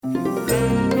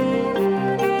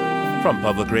From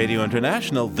Public Radio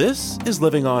International, this is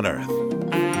Living on Earth.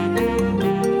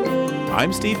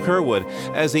 I'm Steve Curwood.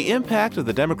 As the impact of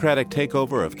the Democratic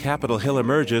takeover of Capitol Hill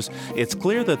emerges, it's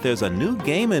clear that there's a new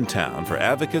game in town for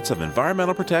advocates of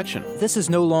environmental protection. This is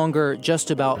no longer just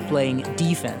about playing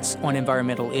defense on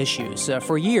environmental issues.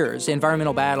 For years,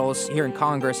 environmental battles here in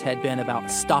Congress had been about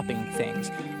stopping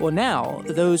things. Well, now,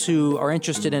 those who are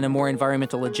interested in a more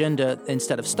environmental agenda,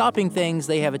 instead of stopping things,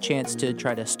 they have a chance to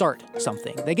try to start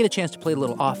something. They get a chance to play a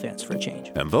little offense for a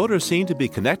change. And voters seem to be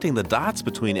connecting the dots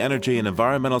between energy and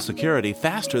environmental security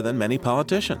faster than many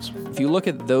politicians. If you look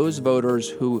at those voters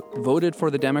who voted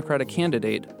for the Democratic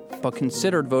candidate but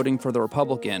considered voting for the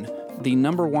Republican, the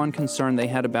number one concern they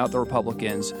had about the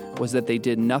Republicans was that they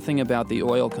did nothing about the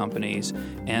oil companies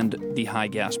and the high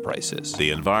gas prices. The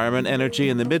environment, energy,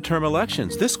 and the midterm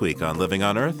elections this week on Living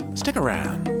on Earth. Stick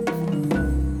around.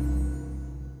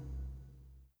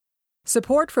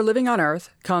 Support for Living on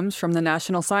Earth comes from the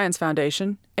National Science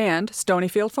Foundation and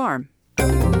Stonyfield Farm.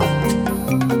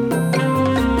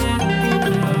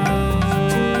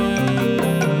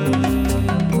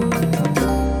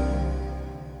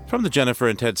 From the Jennifer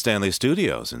and Ted Stanley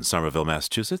studios in Somerville,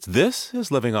 Massachusetts, this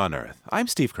is Living on Earth. I'm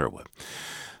Steve Curwood.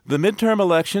 The midterm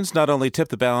elections not only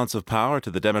tipped the balance of power to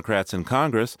the Democrats in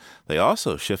Congress, they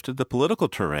also shifted the political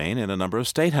terrain in a number of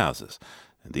state houses.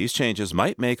 And these changes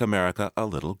might make America a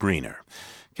little greener.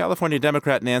 California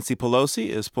Democrat Nancy Pelosi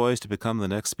is poised to become the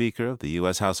next Speaker of the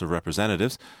U.S. House of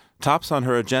Representatives. Tops on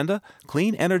her agenda,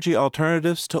 clean energy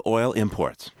alternatives to oil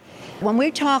imports. When we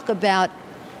talk about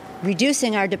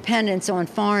reducing our dependence on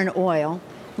foreign oil,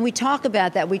 when we talk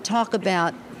about that, we talk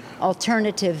about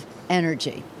alternative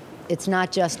energy. It's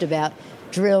not just about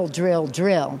drill, drill,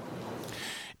 drill.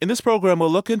 In this program,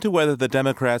 we'll look into whether the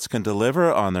Democrats can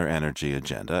deliver on their energy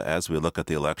agenda as we look at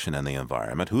the election and the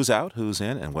environment, who's out, who's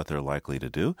in, and what they're likely to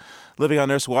do. Living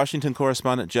on Earth's Washington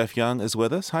correspondent Jeff Young is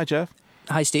with us. Hi, Jeff.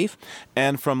 Hi, Steve.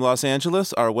 And from Los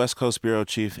Angeles, our West Coast Bureau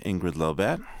Chief Ingrid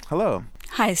Lobat. Hello.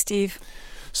 Hi, Steve.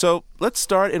 So let's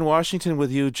start in Washington with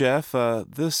you, Jeff.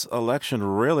 This election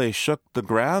really shook the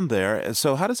ground there.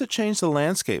 So how does it change the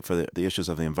landscape for the issues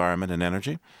of the environment and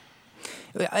energy?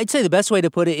 I'd say the best way to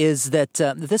put it is that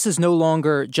this is no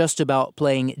longer just about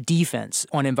playing defense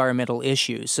on environmental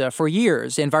issues. For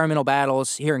years, environmental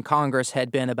battles here in Congress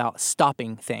had been about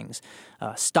stopping things.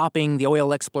 Stopping the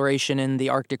oil exploration in the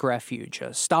Arctic Refuge,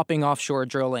 stopping offshore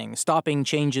drilling, stopping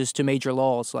changes to major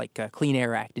laws like Clean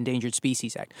Air Act, Endangered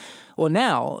Species Act. Well,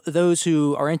 now, those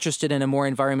who are interested in a more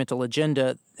environmental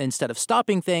agenda, instead of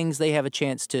stopping things, they have a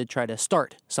chance to try to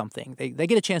start something. They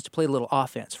get a chance to play a little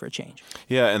offense for a change.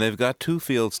 Yeah, and they've got two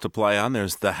fields to play on.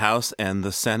 There's the House and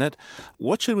the Senate.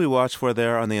 What should we watch for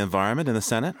there on the environment in the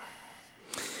Senate?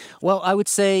 Well, I would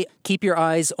say keep your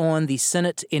eyes on the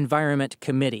Senate Environment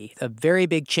Committee. A very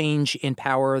big change in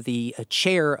power. The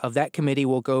chair of that committee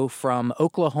will go from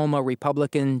Oklahoma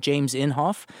Republican James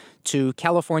Inhofe to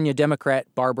California Democrat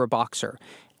Barbara Boxer.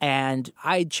 And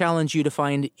I'd challenge you to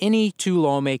find any two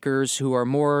lawmakers who are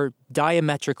more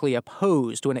diametrically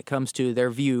opposed when it comes to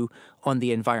their view on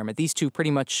the environment. These two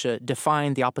pretty much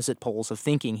define the opposite poles of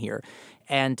thinking here.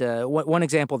 And one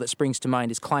example that springs to mind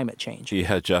is climate change.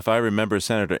 Yeah, Jeff, I remember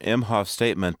Senator Inhofe's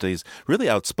statement. He's really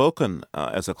outspoken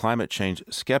as a climate change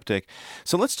skeptic.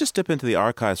 So let's just dip into the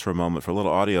archives for a moment for a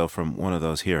little audio from one of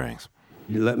those hearings.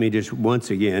 Let me just once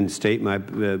again state my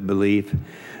belief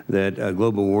that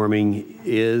global warming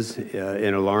is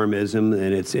an alarmism,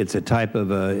 and it's a type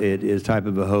of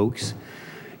a hoax.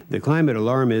 The climate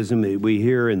alarmism that we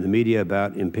hear in the media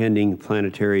about impending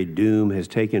planetary doom has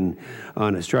taken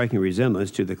on a striking resemblance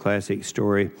to the classic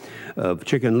story of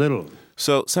Chicken Little.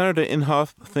 So Senator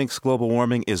Inhofe thinks global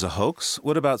warming is a hoax.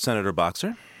 What about Senator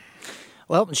Boxer?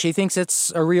 Well, she thinks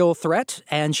it's a real threat,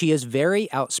 and she is very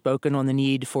outspoken on the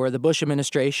need for the Bush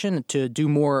administration to do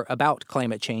more about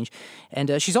climate change.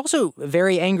 And she's also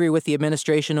very angry with the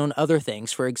administration on other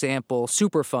things. For example,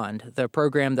 Superfund, the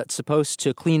program that's supposed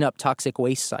to clean up toxic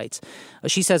waste sites.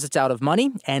 She says it's out of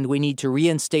money, and we need to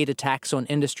reinstate a tax on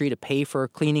industry to pay for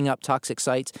cleaning up toxic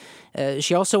sites.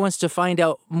 She also wants to find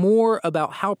out more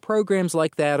about how programs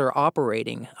like that are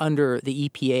operating under the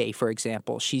EPA, for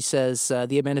example. She says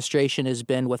the administration is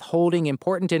been withholding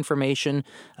important information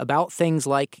about things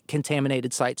like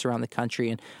contaminated sites around the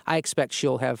country, and I expect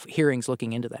she'll have hearings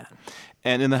looking into that.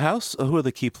 And in the House, who are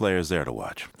the key players there to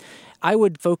watch? I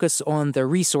would focus on the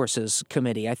Resources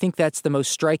Committee. I think that's the most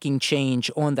striking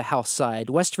change on the House side.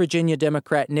 West Virginia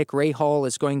Democrat Nick Rahall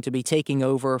is going to be taking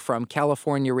over from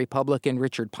California Republican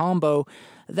Richard Pombo.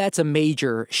 That's a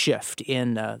major shift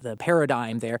in the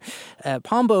paradigm there.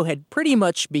 Pombo had pretty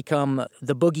much become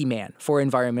the boogeyman for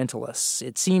environmentalists.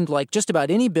 It seemed like just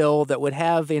about any bill that would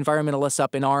have the environmentalists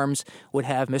up in arms would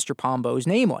have Mr. Pombo's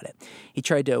name on it. He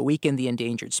tried to weaken the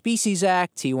Endangered Species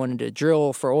Act. He wanted to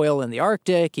drill for oil in the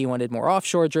Arctic. He wanted more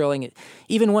offshore drilling. It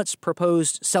even once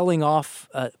proposed selling off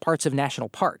parts of national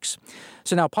parks.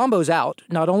 So now Pombo's out.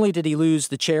 Not only did he lose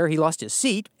the chair, he lost his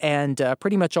seat, and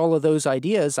pretty much all of those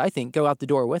ideas, I think, go out the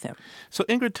door with him. So,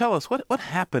 Ingrid, tell us, what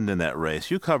happened in that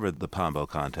race? You covered the Pombo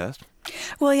contest.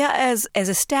 Well, yeah, as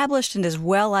established and as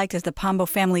well-liked as the Pombo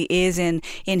family is in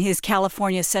his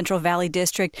California Central Valley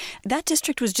district, that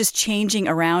district was just changing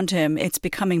around him. It's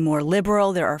becoming more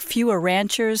liberal. There are fewer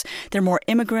ranchers. There are more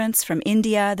immigrants from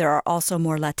India. There are also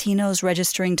more Latinos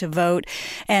registering to vote.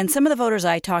 And some of the voters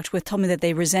I talked with told me that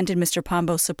they resented Mr.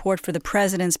 Pombo's support for the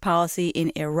president's policy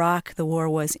in Iraq. The war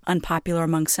was unpopular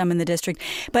among some in the district.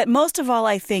 But most of all,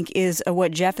 I think, is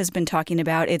what Jeff has been talking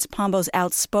about. It's Pombo's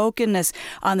outspokenness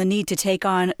on the need to take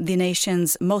on the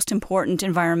nation's most important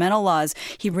environmental laws.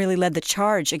 He really led the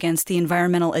charge against the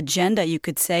environmental agenda, you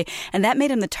could say, and that made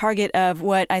him the target of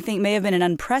what I think may have been an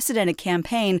unprecedented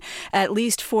campaign, at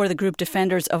least for the group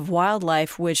Defenders of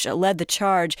Wildlife, which led the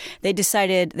charge. They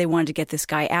decided they wanted to get this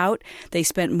guy out. They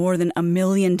spent more than $1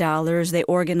 million. They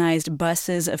organized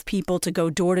buses of people to go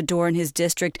door to door in his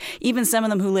district, even some of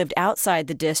them who lived outside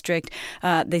the district.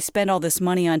 They spent all this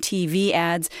money on TV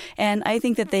ads, and I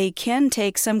think that they can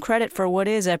take some credit for what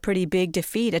is a pretty big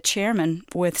defeat, a chairman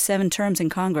with 7 terms in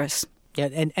Congress. Yeah,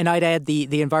 and I'd add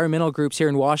the environmental groups here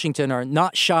in Washington are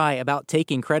not shy about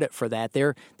taking credit for that.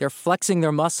 They're flexing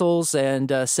their muscles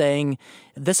and saying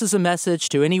this is a message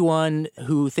to anyone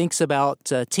who thinks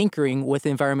about tinkering with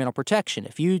environmental protection.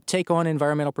 If you take on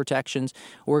environmental protections,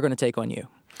 we're going to take on you.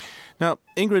 Now,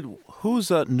 Ingrid, who's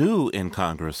new in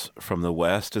Congress from the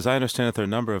West? As I understand it, there are a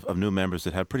number of new members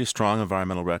that have pretty strong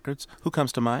environmental records. Who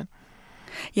comes to mind?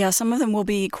 Yeah, some of them will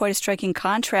be quite a striking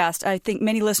contrast. I think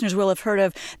many listeners will have heard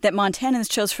of that Montanans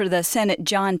chose for the Senate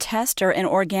John Tester, an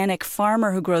organic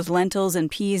farmer who grows lentils and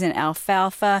peas and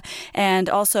alfalfa, and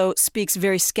also speaks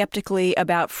very skeptically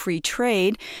about free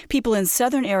trade. People in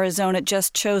southern Arizona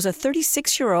just chose a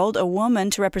 36-year-old, a woman,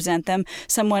 to represent them,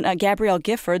 someone, Gabrielle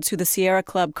Giffords, who the Sierra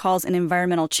Club calls an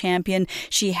environmental champion.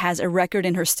 She has a record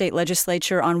in her state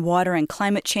legislature on water and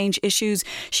climate change issues.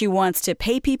 She wants to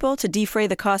pay people to defray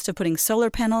the cost of putting solar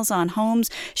panels on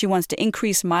homes. She wants to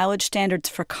increase mileage standards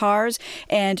for cars.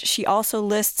 And she also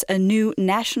lists a new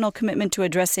national commitment to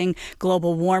addressing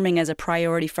global warming as a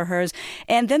priority for hers.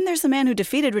 And then there's the man who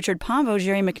defeated Richard Pombo,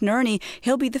 Jerry McNerney.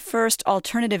 He'll be the first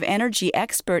alternative energy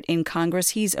expert in Congress.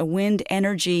 He's a wind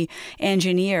energy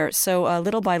engineer. So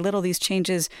little by little, these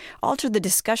changes altered the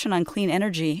discussion on clean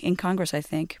energy in Congress, I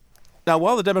think. Now,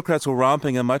 while the Democrats were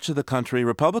romping in much of the country,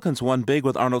 Republicans won big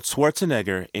with Arnold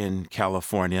Schwarzenegger in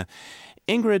California.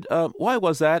 Ingrid, why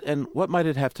was that, and what might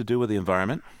it have to do with the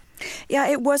environment? Yeah,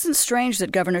 it wasn't strange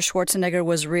that Governor Schwarzenegger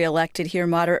was reelected here.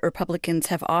 Moderate Republicans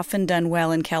have often done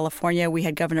well in California. We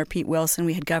had Governor Pete Wilson.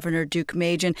 We had Governor Duke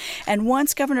Majan. And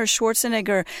once Governor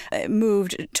Schwarzenegger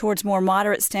moved towards more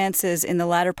moderate stances in the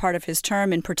latter part of his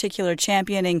term, in particular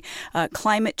championing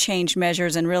climate change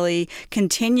measures and really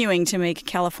continuing to make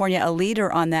California a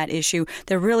leader on that issue,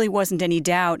 there really wasn't any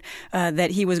doubt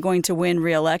that he was going to win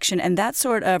reelection. And that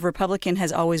sort of Republican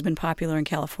has always been popular in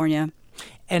California.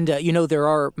 And, there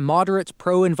are moderate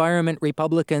pro-environment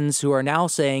Republicans who are now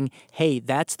saying, hey,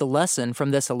 that's the lesson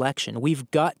from this election.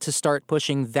 We've got to start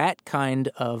pushing that kind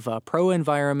of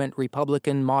pro-environment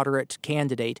Republican moderate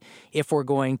candidate if we're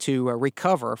going to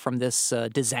recover from this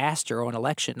disaster on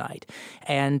election night.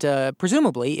 And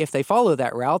presumably, if they follow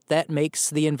that route, that makes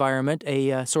the environment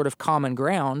a sort of common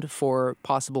ground for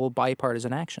possible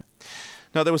bipartisan action.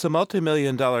 Now, there was a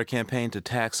multi-million-dollar campaign to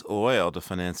tax oil to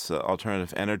finance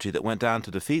alternative energy that went down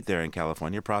to defeat there in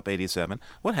California, Prop 87.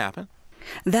 What happened?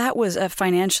 That was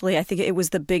financially, I think it was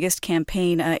the biggest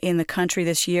campaign in the country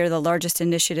this year, the largest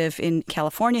initiative in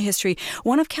California history.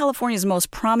 One of California's most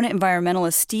prominent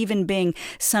environmentalists, Stephen Bing,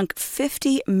 sunk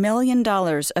 $50 million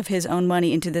of his own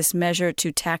money into this measure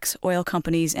to tax oil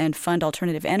companies and fund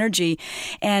alternative energy.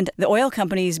 And the oil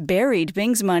companies buried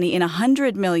Bing's money in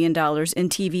 $100 million in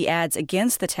TV ads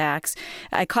against the tax.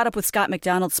 I caught up with Scott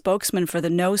McDonald, spokesman for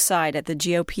the No Side at the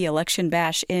GOP election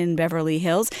bash in Beverly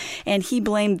Hills, and he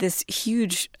blamed this huge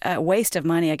waste of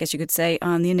money, I guess you could say,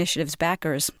 on the initiative's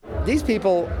backers. These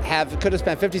people could have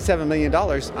spent $57 million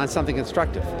on something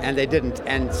constructive, and they didn't,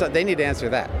 and so they need to answer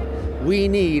that. We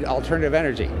need alternative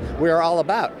energy. We are all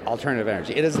about alternative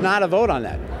energy. It is not a vote on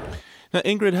that. Now,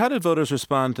 Ingrid, how did voters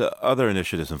respond to other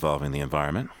initiatives involving the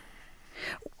environment?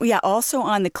 Yeah, also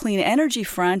on the clean energy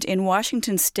front, in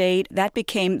Washington state, that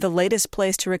became the latest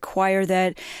place to require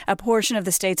that a portion of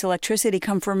the state's electricity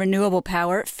come from renewable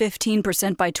power,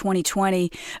 15% by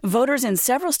 2020. Voters in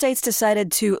several states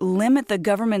decided to limit the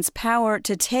government's power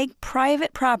to take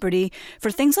private property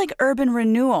for things like urban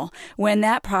renewal, when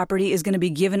that property is going to be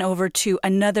given over to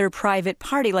another private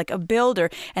party, like a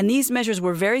builder. And these measures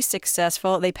were very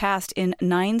successful. They passed in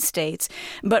 9 states.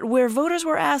 But where voters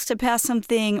were asked to pass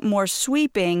something more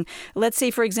sweeping, let's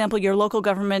say, for example, your local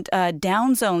government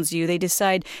downzones you. They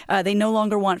decide they no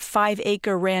longer want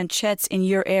 5-acre ranchettes in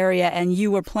your area, and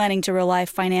you were planning to rely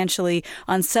financially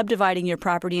on subdividing your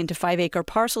property into 5-acre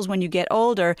parcels when you get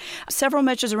older. Several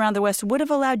measures around the West would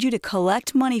have allowed you to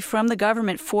collect money from the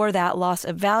government for that loss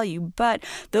of value, but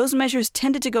those measures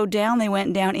tended to go down. They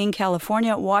went down in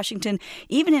California, Washington,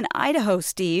 even in Idaho,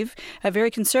 Steve, a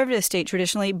very conservative state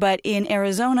traditionally, but in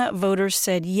Arizona, voters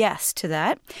said yes to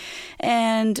that.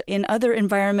 And in other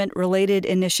environment-related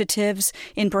initiatives,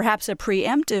 in perhaps a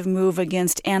preemptive move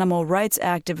against animal rights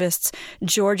activists,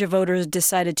 Georgia voters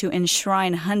decided to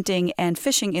enshrine hunting and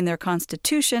fishing in their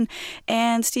constitution.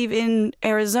 And, Steve, in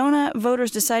Arizona,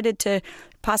 voters decided to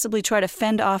possibly try to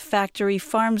fend off factory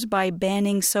farms by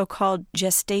banning so-called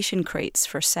gestation crates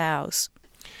for sows.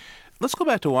 Let's go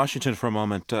back to Washington for a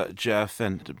moment, Jeff,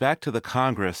 and back to the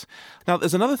Congress. Now,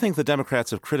 there's another thing the Democrats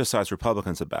have criticized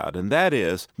Republicans about, and that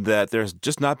is that there's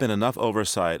just not been enough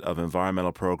oversight of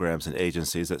environmental programs and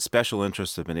agencies, that special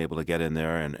interests have been able to get in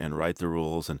there and write the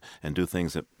rules and do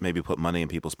things that maybe put money in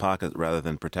people's pockets rather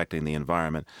than protecting the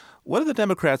environment. What are the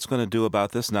Democrats going to do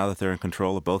about this now that they're in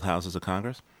control of both houses of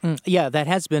Congress? Yeah, that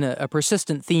has been a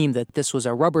persistent theme, that this was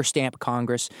a rubber stamp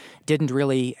Congress, didn't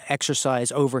really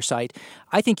exercise oversight.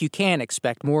 I think you can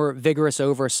expect more vigorous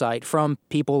oversight from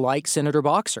people like Senator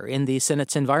Boxer in the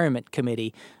Senate's Environment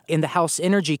Committee. In the House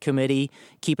Energy Committee,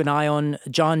 keep an eye on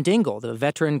John Dingell, the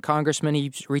veteran congressman.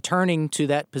 He's returning to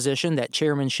that position, that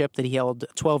chairmanship that he held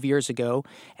 12 years ago.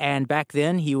 And back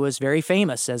then, he was very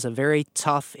famous as a very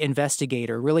tough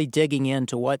investigator, really digging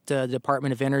into what the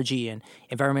Department of Energy and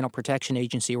Environmental Protection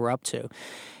Agency were up to.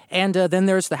 And then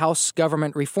there's the House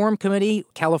Government Reform Committee.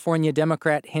 California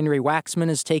Democrat Henry Waxman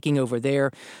is taking over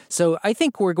there. So I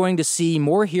think we're going to see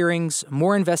more hearings,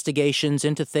 more investigations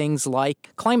into things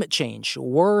like climate change.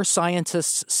 Were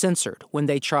scientists censored when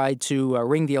they tried to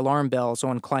ring the alarm bells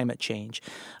on climate change?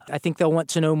 I think they'll want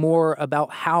to know more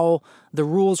about how the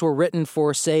rules were written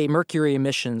for, say, mercury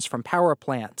emissions from power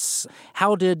plants.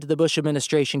 How did the Bush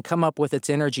administration come up with its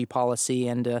energy policy?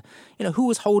 And, who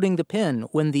was holding the pen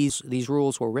when these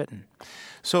rules were written?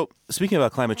 So, speaking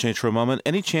about climate change for a moment,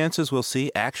 any chances we'll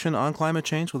see action on climate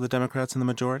change with the Democrats in the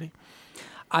majority?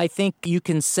 I think you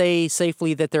can say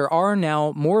safely that there are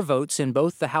now more votes in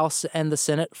both the House and the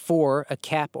Senate for a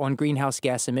cap on greenhouse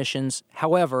gas emissions.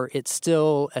 However, it's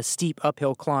still a steep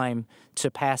uphill climb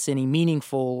to pass any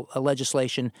meaningful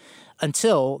legislation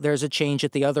until there's a change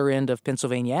at the other end of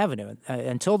Pennsylvania Avenue.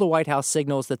 Until the White House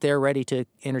signals that they're ready to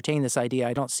entertain this idea,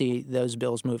 I don't see those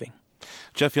bills moving.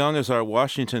 Jeff Young is our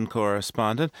Washington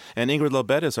correspondent, and Ingrid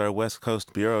Lobet is our West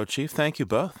Coast bureau chief. Thank you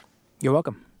both. You're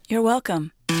welcome. You're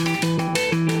welcome.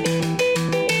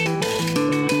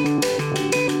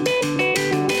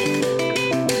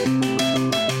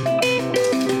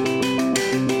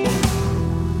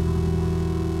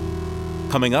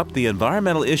 Coming up, the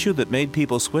environmental issue that made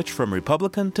people switch from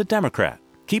Republican to Democrat.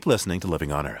 Keep listening to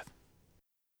Living on Earth.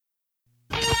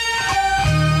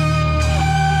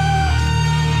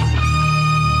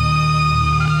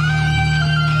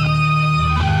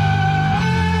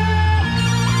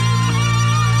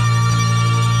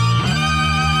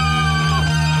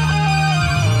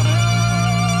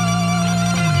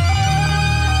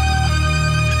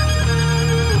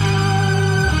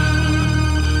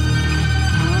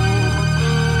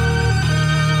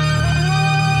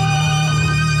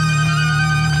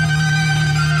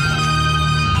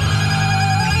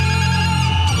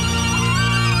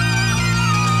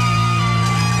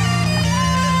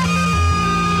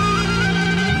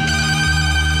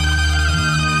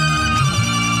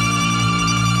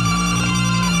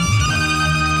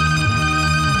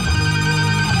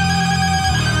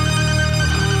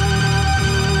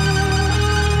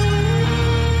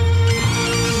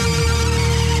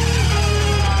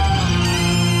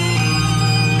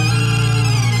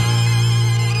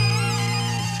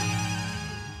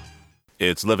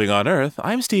 It's Living on Earth.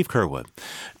 I'm Steve Curwood.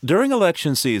 During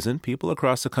election season, people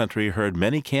across the country heard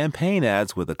many campaign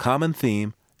ads with a common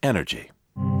theme: energy.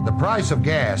 The price of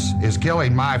gas is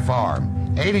killing my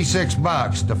farm.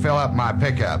 $86 to fill up my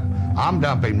pickup. I'm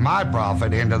dumping my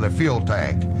profit into the fuel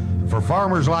tank. For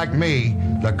farmers like me,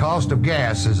 The cost of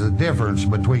gas is the difference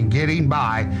between getting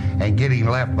by and getting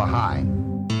left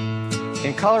behind.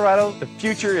 In Colorado, the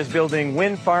future is building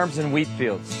wind farms and wheat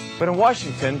fields. But in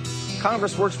Washington,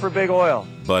 Congress works for big oil.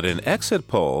 But in exit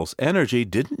polls, energy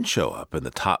didn't show up in the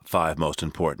top 5 most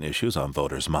important issues on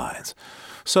voters' minds.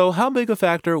 So how big a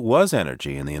factor was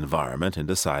energy in the environment in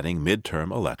deciding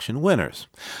midterm election winners?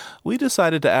 We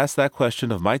decided to ask that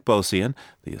question of Mike Bosian,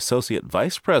 the Associate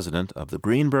Vice President of the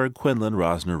Greenberg Quinlan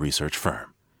Rosner research firm.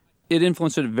 It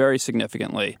influenced it very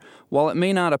significantly. While it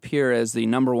may not appear as the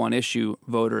number one issue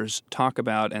voters talk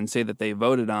about and say that they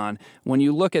voted on, when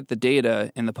you look at the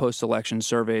data in the post-election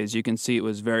surveys, you can see it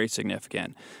was very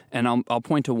significant. And I'll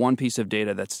point to one piece of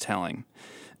data that's telling.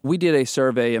 We did a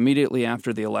survey immediately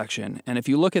after the election, and if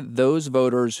you look at those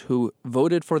voters who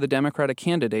voted for the Democratic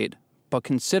candidate but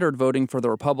considered voting for the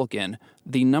Republican,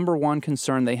 the number one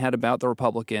concern they had about the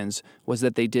Republicans was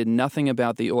that they did nothing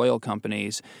about the oil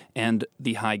companies and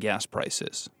the high gas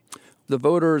prices. The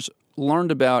voters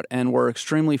learned about and were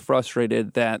extremely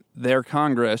frustrated that their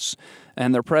Congress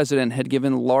and their president had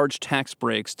given large tax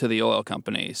breaks to the oil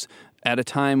companies at a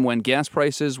time when gas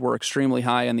prices were extremely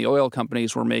high and the oil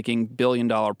companies were making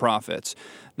billion-dollar profits.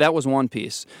 That was one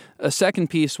piece. A second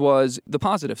piece was the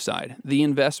positive side, the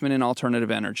investment in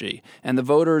alternative energy. And the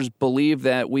voters believe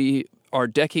that we are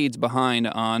decades behind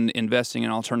on investing in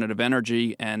alternative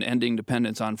energy and ending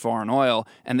dependence on foreign oil,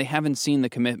 and they haven't seen the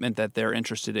commitment that they're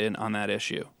interested in on that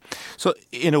issue. So,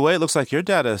 in a way, it looks like your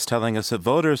data is telling us that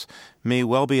voters may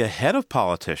well be ahead of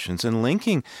politicians in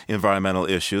linking environmental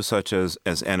issues such as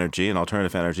energy and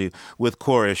alternative energy with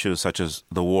core issues such as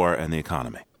the war and the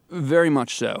economy. Very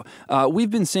much so. We've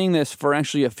been seeing this for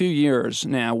actually a few years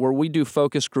now, where we do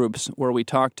focus groups where we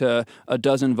talk to a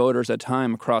dozen voters at a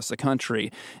time across the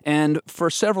country. And for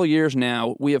several years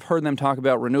now, we have heard them talk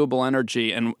about renewable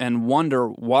energy and wonder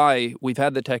why we've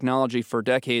had the technology for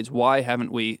decades. Why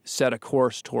haven't we set a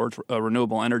course towards a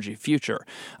renewable energy future?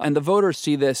 And the voters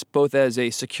see this both as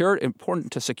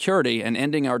important to security and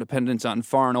ending our dependence on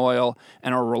foreign oil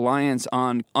and our reliance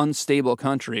on unstable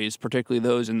countries, particularly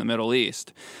those in the Middle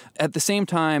East. At the same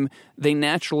time, they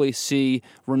naturally see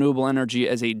renewable energy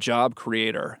as a job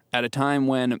creator. At a time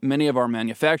when many of our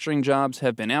manufacturing jobs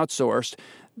have been outsourced,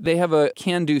 they have a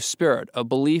can-do spirit, a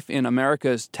belief in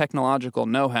America's technological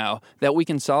know-how that we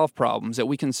can solve problems, that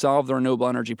we can solve the renewable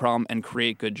energy problem and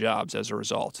create good jobs as a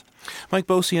result. Mike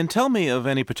Bosian, tell me of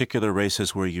any particular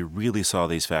races where you really saw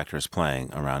these factors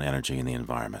playing around energy and the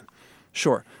environment.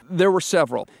 Sure. There were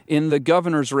several. In the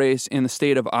governor's race in the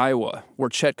state of Iowa, where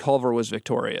Chet Culver was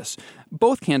victorious,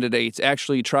 both candidates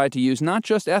actually tried to use not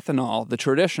just ethanol, the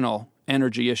traditional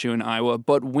energy issue in Iowa,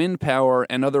 but wind power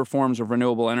and other forms of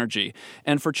renewable energy.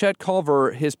 And for Chet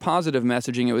Culver, his positive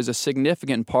messaging, it was a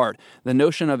significant part. The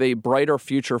notion of a brighter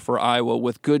future for Iowa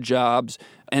with good jobs,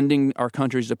 ending our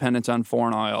country's dependence on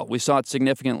foreign oil. We saw it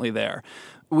significantly there.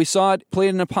 We saw it played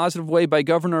in a positive way by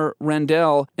Governor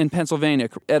Rendell in Pennsylvania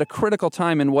at a critical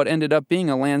time in what ended up being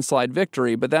a landslide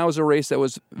victory, but that was a race that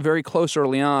was very close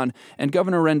early on, and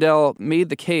Governor Rendell made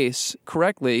the case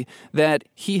correctly that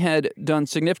he had done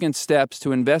significant steps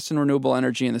to invest in renewable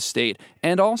energy in the state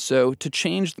and also to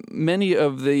change many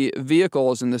of the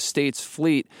vehicles in the state's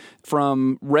fleet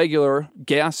from regular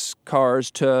gas cars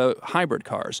to hybrid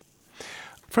cars.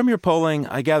 From your polling,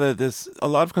 I gather there's a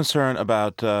lot of concern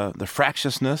about the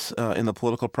fractiousness in the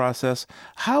political process.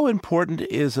 How important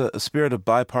is a spirit of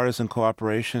bipartisan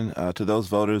cooperation to those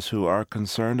voters who are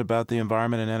concerned about the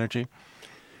environment and energy?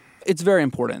 It's very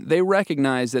important. They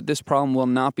recognize that this problem will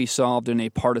not be solved in a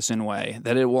partisan way,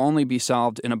 that it will only be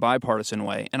solved in a bipartisan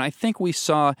way. And I think we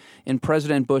saw in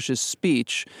President Bush's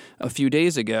speech a few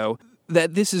days ago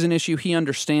that this is an issue he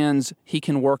understands he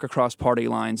can work across party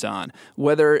lines on.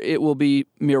 Whether it will be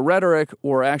mere rhetoric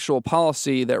or actual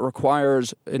policy that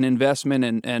requires an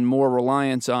investment and more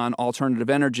reliance on alternative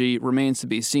energy remains to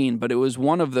be seen. But it was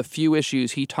one of the few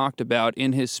issues he talked about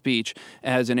in his speech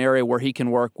as an area where he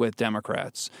can work with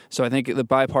Democrats. So I think the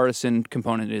bipartisan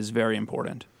component is very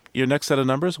important. Your next set of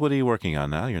numbers, what are you working on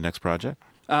now, your next project?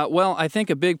 Well, I think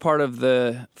a big part of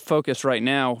the focus right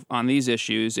now on these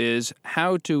issues is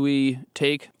how do we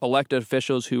take elected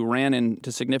officials who ran in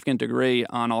to significant degree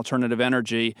on alternative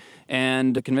energy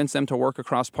and convince them to work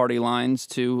across party lines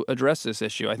to address this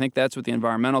issue. I think that's what the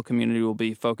environmental community will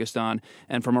be focused on.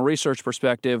 And from a research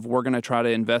perspective, we're going to try to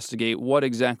investigate what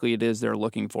exactly it is they're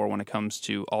looking for when it comes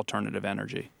to alternative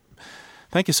energy.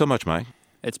 Thank you so much, Mike.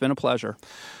 It's been a pleasure.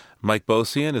 Mike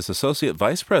Bosian is Associate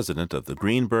Vice President of the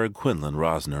Greenberg Quinlan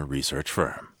Rosner research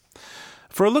firm.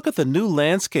 For a look at the new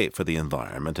landscape for the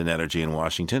environment and energy in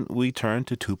Washington, we turn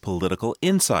to two political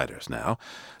insiders now.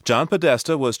 John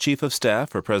Podesta was chief of staff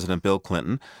for President Bill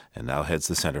Clinton and now heads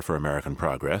the Center for American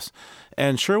Progress.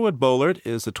 And Sherwood Boehlert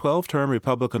is the 12-term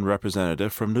Republican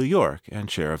representative from New York and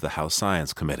chair of the House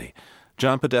Science Committee.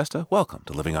 John Podesta, welcome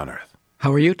to Living on Earth.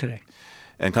 How are you today?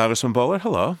 And Congressman Boehlert,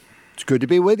 hello. It's good to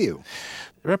be with you.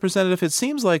 Representative, it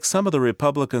seems like some of the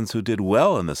Republicans who did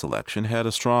well in this election had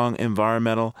a strong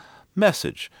environmental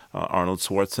message. Arnold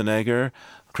Schwarzenegger,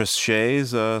 Chris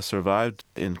Shays survived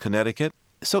in Connecticut.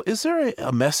 So is there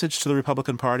a message to the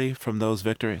Republican Party from those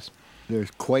victories?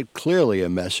 There's quite clearly a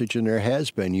message, and there has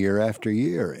been year after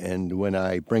year. And when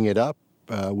I bring it up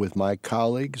with my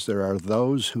colleagues, there are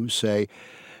those who say,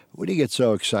 what do you get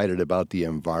so excited about the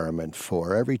environment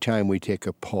for? Every time we take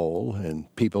a poll,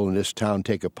 and people in this town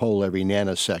take a poll every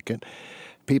nanosecond,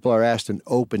 people are asked an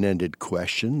open-ended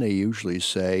question. They usually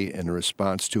say, in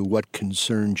response to what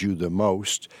concerns you the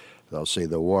most, they'll say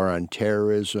the war on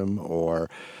terrorism or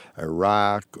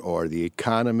Iraq or the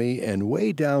economy, and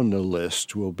way down the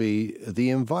list will be the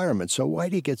environment. So why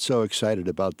do you get so excited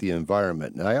about the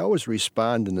environment? And I always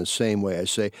respond in the same way. I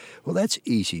say, well, that's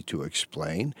easy to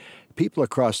explain. People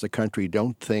across the country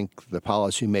don't think the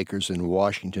policymakers in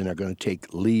Washington are going to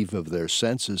take leave of their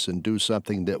senses and do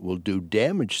something that will do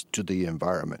damage to the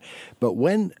environment. But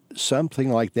when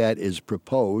something like that is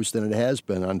proposed, and it has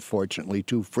been, unfortunately,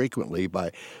 too frequently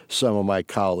by some of my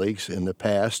colleagues in the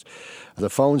past, the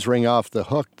phones ring off the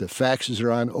hook, the faxes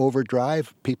are on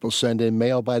overdrive, people send in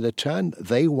mail by the ton.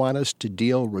 They want us to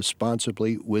deal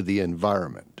responsibly with the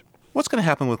environment. What's going to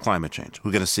happen with climate change?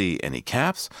 We're going to see any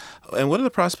caps? And what are the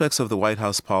prospects of the White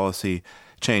House policy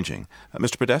changing?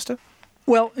 Mr. Podesta?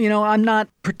 Well, I'm not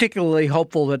particularly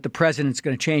hopeful that the president's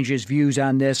going to change his views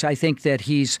on this. I think that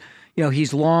he's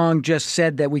long just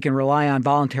said that we can rely on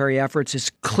voluntary efforts. It's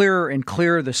clearer and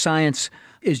clearer. The science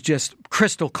is just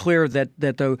crystal clear that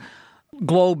the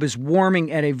globe is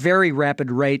warming at a very rapid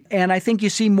rate. And I think you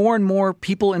see more and more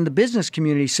people in the business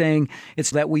community saying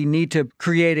it's that we need to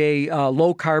create a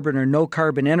low carbon or no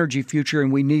carbon energy future,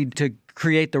 and we need to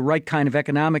create the right kind of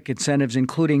economic incentives,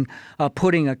 including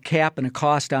putting a cap and a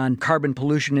cost on carbon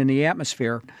pollution in the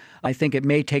atmosphere. I think it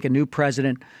may take a new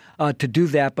president to do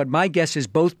that. But my guess is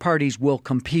both parties will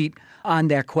compete on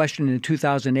that question in the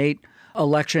 2008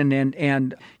 election,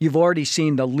 and you've already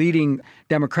seen the leading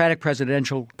Democratic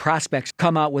presidential prospects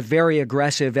come out with very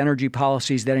aggressive energy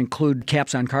policies that include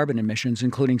caps on carbon emissions,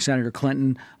 including Senator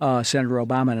Clinton, Senator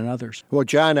Obama, and others. Well,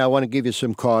 John, I want to give you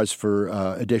some cause for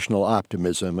additional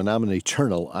optimism, and I'm an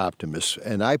eternal optimist.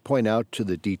 And I point out to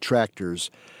the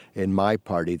detractors in my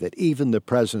party that even the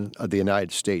President of the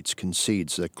United States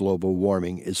concedes that global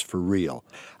warming is for real.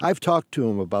 I've talked to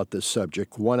him about this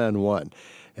subject one-on-one.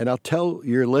 And I'll tell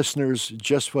your listeners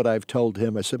just what I've told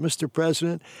him. I said, Mr.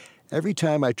 President, every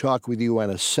time I talk with you on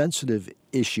a sensitive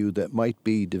issue that might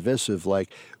be divisive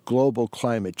like global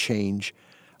climate change,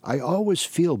 I always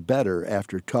feel better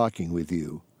after talking with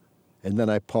you. And then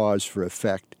I pause for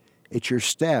effect. It's your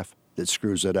staff that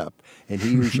screws it up. And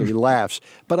he usually laughs.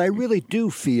 But I really do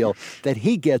feel that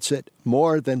he gets it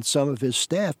more than some of his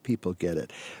staff people get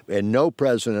it. And no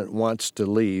president wants to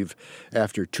leave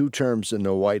after 2 terms in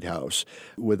the White House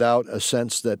without a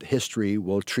sense that history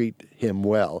will treat him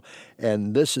well.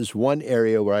 And this is one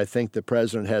area where I think the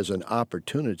president has an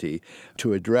opportunity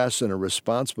to address in a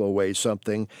responsible way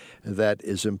something that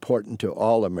is important to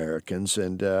all Americans.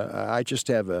 And I just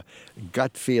have a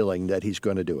gut feeling that he's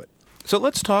going to do it. So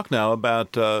let's talk now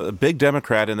about a big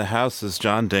Democrat in the House is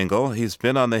John Dingell. He's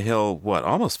been on the Hill,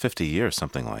 almost 50 years,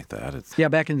 something like that. Yeah,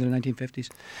 back in the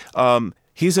 1950s.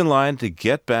 He's in line to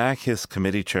get back his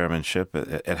committee chairmanship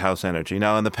at House Energy.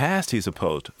 Now, in the past, he's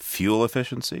opposed fuel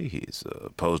efficiency. He's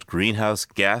opposed greenhouse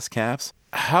gas caps.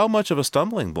 How much of a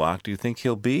stumbling block do you think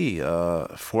he'll be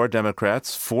for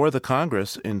Democrats, for the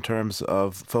Congress, in terms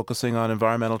of focusing on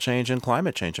environmental change and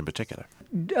climate change in particular?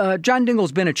 John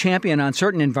Dingell's been a champion on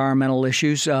certain environmental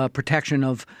issues, protection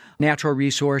of natural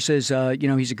resources.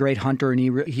 He's a great hunter,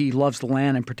 and he loves the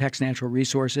land and protects natural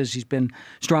resources. He's been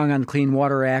strong on the Clean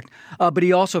Water Act. But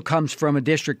he also comes from a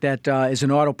district that is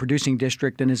an auto-producing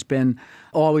district and has been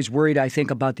always worried, I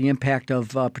think, about the impact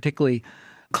of particularly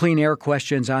clean air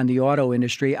questions on the auto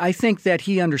industry. I think that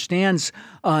he understands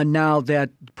now that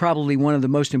probably one of the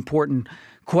most important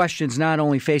questions not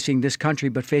only facing this country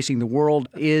but facing the world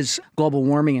is global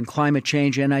warming and climate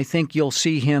change. And I think you'll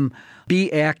see him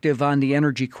be active on the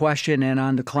energy question and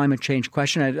on the climate change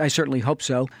question. I certainly hope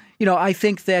so. I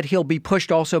think that he'll be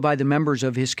pushed also by the members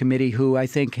of his committee who I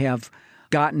think have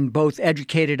gotten both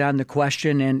educated on the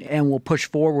question and will push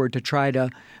forward to try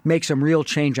to make some real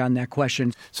change on that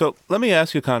question. So let me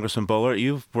ask you, Congressman Bowler,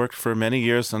 you've worked for many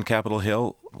years on Capitol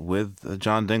Hill with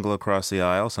John Dingell across the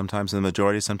aisle, sometimes in the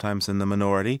majority, sometimes in the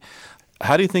minority.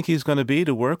 How do you think he's going to be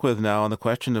to work with now on the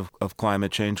question of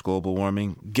climate change, global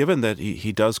warming, given that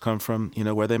he does come from,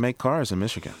 where they make cars in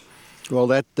Michigan? Well,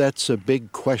 that's a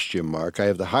big question mark. I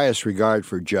have the highest regard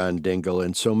for John Dingell.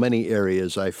 In so many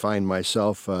areas, I find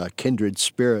myself a kindred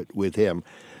spirit with him.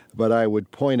 But I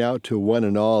would point out to one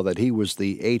and all that he was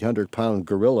the 800-pound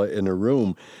gorilla in a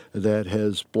room that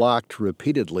has blocked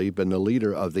repeatedly, been the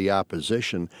leader of the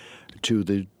opposition to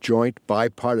the joint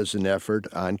bipartisan effort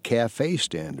on CAFE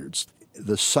standards.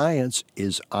 The science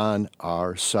is on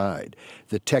our side.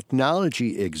 The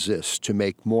technology exists to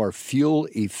make more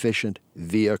fuel-efficient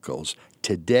vehicles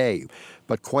today.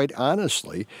 But quite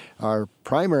honestly, our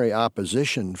primary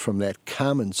opposition from that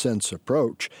common sense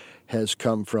approach has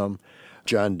come from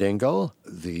John Dingell,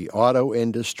 the auto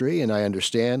industry, and I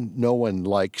understand no one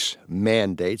likes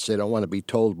mandates. They don't want to be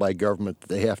told by government that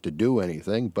they have to do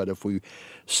anything. But if we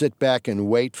sit back and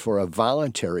wait for a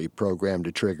voluntary program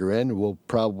to trigger in, we'll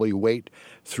probably wait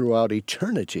throughout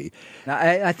eternity.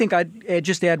 I think I'd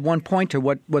just add one point to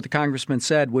what the congressman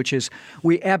said, which is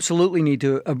we absolutely need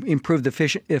to improve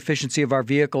the efficiency of our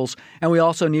vehicles, and we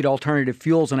also need alternative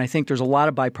fuels. And I think there's a lot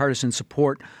of bipartisan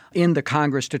support in the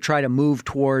Congress to try to move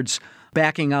towards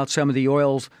backing out some of the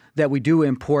oils that we do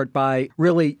import by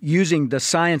really using the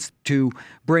science to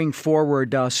bring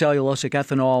forward cellulosic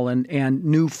ethanol and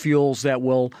new fuels that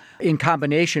will, in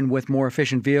combination with more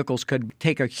efficient vehicles, could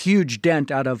take a huge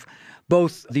dent out of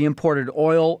both the imported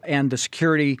oil and the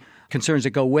security concerns that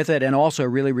go with it, and also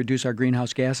really reduce our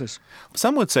greenhouse gases.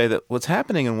 Some would say that what's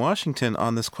happening in Washington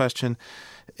on this question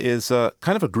is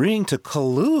kind of agreeing to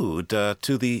collude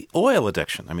to the oil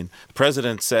addiction. I mean, the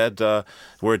president said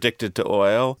we're addicted to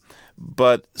oil,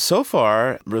 but so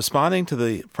far, responding to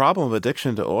the problem of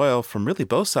addiction to oil from really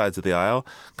both sides of the aisle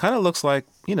kind of looks like,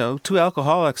 two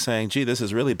alcoholics saying, gee, this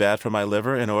is really bad for my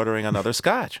liver, and ordering another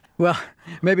scotch. Well,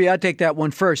 maybe I'd take that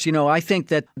one first. I think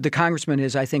that the congressman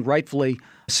has, rightfully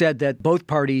said that both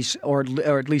parties, or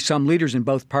at least some leaders in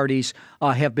both parties,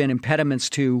 have been impediments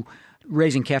to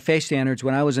raising CAFE standards.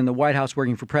 When I was in the White House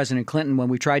working for President Clinton, when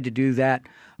we tried to do that,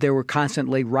 there were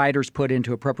constantly riders put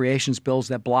into appropriations bills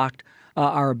that blocked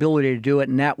our ability to do it,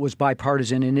 and that was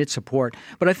bipartisan in its support.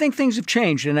 But I think things have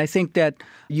changed, and I think that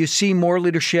you see more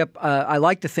leadership. I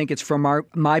like to think it's from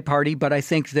my party, but I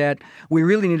think that we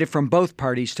really need it from both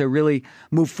parties to really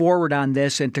move forward on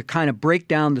this and to kind of break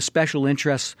down the special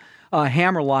interests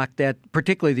hammerlock that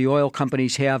particularly the oil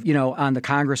companies have, on the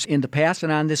Congress in the past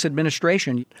and on this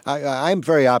administration. I'm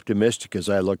very optimistic as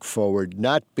I look forward,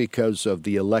 not because of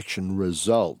the election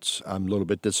results. I'm a little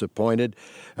bit disappointed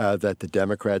that the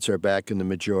Democrats are back in the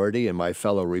majority and my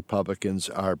fellow Republicans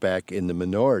are back in the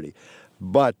minority.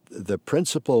 But the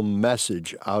principal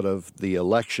message out of the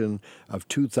election of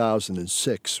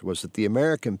 2006 was that the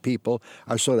American people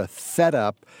are sort of fed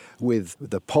up with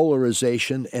the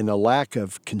polarization and a lack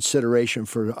of consideration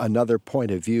for another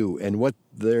point of view. And what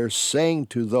they're saying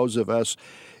to those of us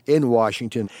in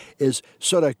Washington is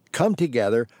sort of come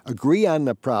together, agree on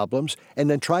the problems,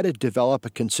 and then try to develop a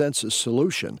consensus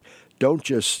solution. Don't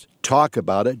just talk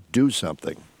about it, do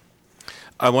something.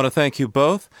 I want to thank you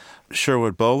both.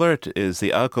 Sherwood Bowler is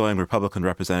the outgoing Republican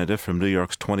representative from New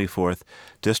York's 24th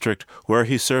District, where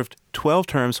he served 12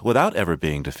 terms without ever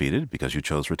being defeated, because you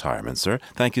chose retirement, sir.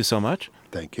 Thank you so much.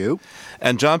 Thank you.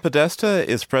 And John Podesta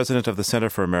is president of the Center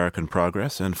for American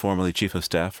Progress and formerly chief of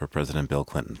staff for President Bill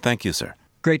Clinton. Thank you, sir.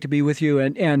 Great to be with you.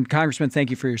 And Congressman, thank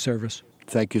you for your service.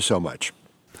 Thank you so much.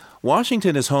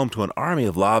 Washington is home to an army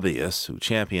of lobbyists who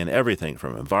champion everything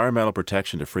from environmental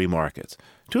protection to free markets.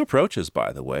 Two approaches,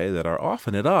 by the way, that are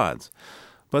often at odds.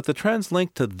 But the trends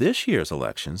linked to this year's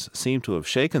elections seem to have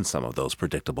shaken some of those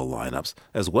predictable lineups,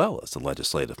 as well as the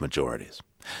legislative majorities.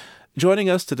 Joining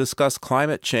us to discuss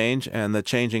climate change and the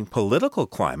changing political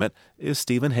climate is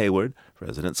Stephen Hayward,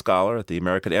 resident scholar at the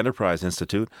American Enterprise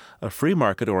Institute, a free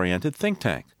market-oriented think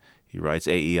tank. He writes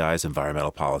AEI's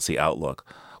Environmental Policy Outlook.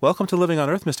 Welcome to Living on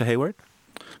Earth, Mr. Hayward.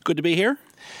 Good to be here.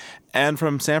 And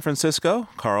from San Francisco,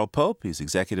 Carl Pope. He's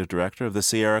executive director of the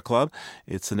Sierra Club.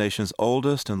 It's the nation's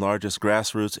oldest and largest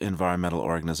grassroots environmental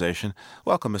organization.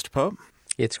 Welcome, Mr. Pope.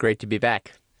 It's great to be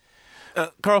back.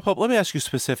 Carl Pope, let me ask you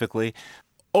specifically,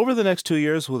 over the next 2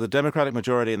 years, with a Democratic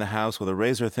majority in the House, with a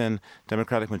razor-thin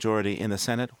Democratic majority in the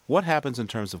Senate, what happens in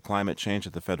terms of climate change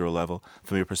at the federal level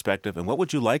from your perspective, and what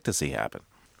would you like to see happen?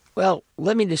 Well,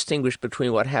 let me distinguish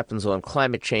between what happens on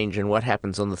climate change and what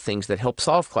happens on the things that help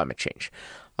solve climate change.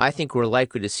 I think we're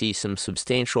likely to see some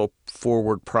substantial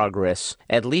forward progress,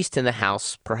 at least in the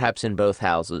House, perhaps in both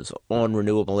houses, on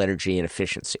renewable energy and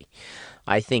efficiency.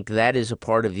 I think that is a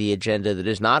part of the agenda that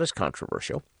is not as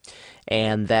controversial,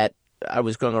 and that I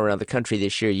was going around the country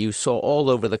this year. You saw all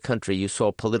over the country, you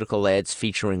saw political ads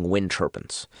featuring wind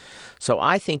turbines. So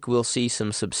I think we'll see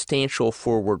some substantial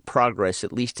forward progress,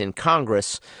 at least in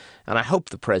Congress, and I hope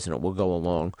the president will go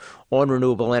along, on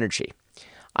renewable energy.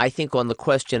 I think on the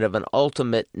question of an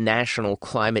ultimate national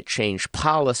climate change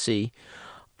policy,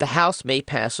 the House may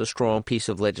pass a strong piece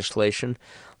of legislation.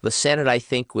 The Senate, I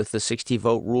think, with the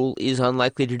 60-vote rule, is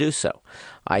unlikely to do so.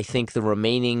 I think the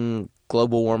remaining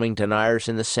global warming deniers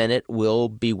in the Senate will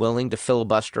be willing to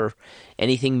filibuster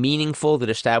anything meaningful that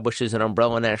establishes an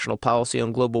umbrella national policy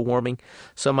on global warming.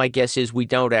 So my guess is we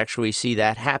don't actually see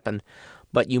that happen.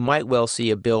 But you might well see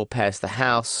a bill pass the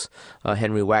House.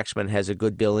 Henry Waxman has a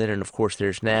good bill in, and of course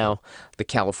there's now the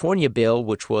California bill,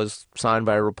 which was signed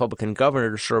by a Republican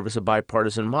governor to serve as a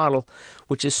bipartisan model,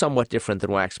 which is somewhat different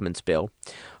than Waxman's bill.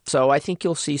 So I think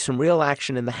you'll see some real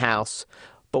action in the House.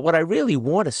 But what I really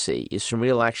want to see is some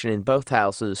real action in both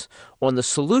houses on the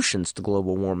solutions to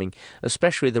global warming,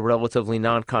 especially the relatively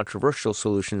non-controversial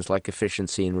solutions like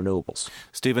efficiency and renewables.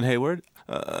 Stephen Hayward,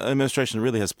 administration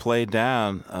really has played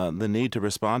down the need to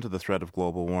respond to the threat of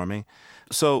global warming.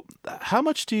 So how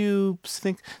much do you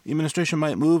think the administration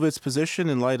might move its position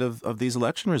in light of these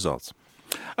election results?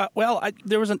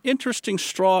 There was an interesting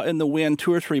straw in the wind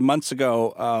 2 or 3 months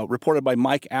ago, reported by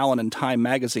Mike Allen in Time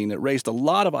magazine. It raised a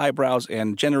lot of eyebrows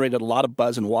and generated a lot of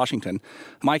buzz in Washington.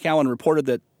 Mike Allen reported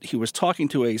that he was talking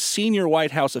to a senior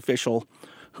White House official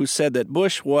who said that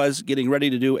Bush was getting ready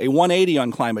to do a 180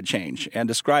 on climate change and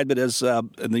described it as,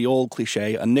 in the old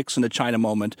cliche, a Nixon to China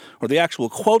moment, or the actual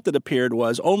quote that appeared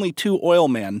was, only 2 oil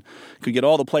men could get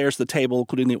all the players to the table,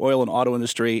 including the oil and auto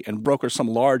industry, and broker some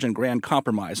large and grand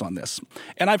compromise on this.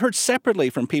 And I've heard separately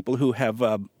from people who have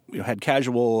had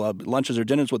casual lunches or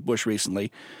dinners with Bush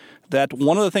recently that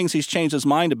one of the things he's changed his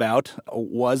mind about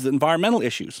was the environmental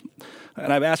issues.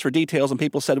 And I've asked for details, and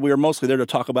people said we were mostly there to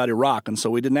talk about Iraq, and so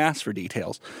we didn't ask for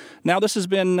details. Now, this has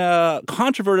been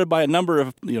controverted by a number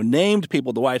of named people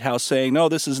at the White House saying, no,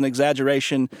 this is an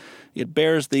exaggeration. It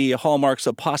bears the hallmarks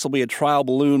of possibly a trial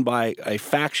balloon by a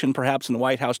faction, perhaps, in the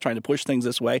White House trying to push things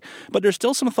this way. But there's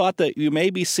still some thought that you may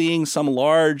be seeing some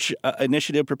large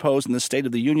initiative proposed in the State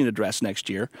of the Union address next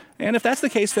year. And if that's the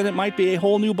case, then it might be a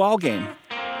whole new ballgame.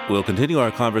 We'll continue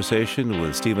our conversation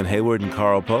with Stephen Hayward and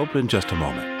Carl Pope in just a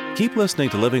moment. Keep listening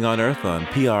to Living on Earth on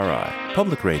PRI,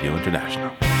 Public Radio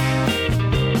International.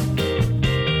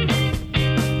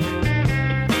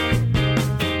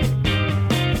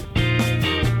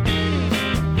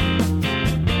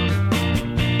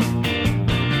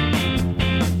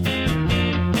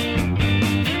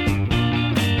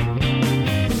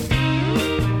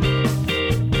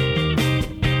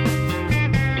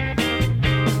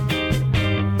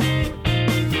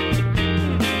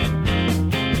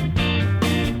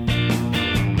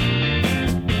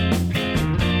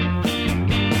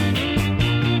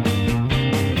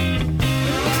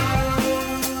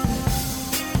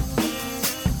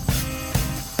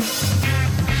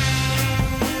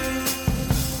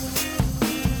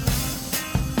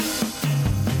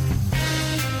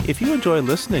 If you enjoy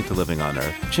listening to Living on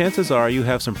Earth, chances are you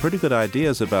have some pretty good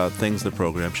ideas about things the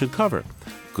program should cover.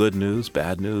 Good news,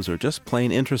 bad news, or just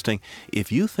plain interesting.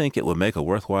 If you think it would make a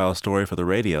worthwhile story for the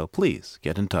radio, please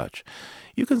get in touch.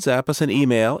 You can zap us an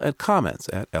email at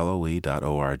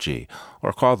comments@loe.org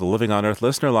or call the Living on Earth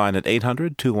listener line at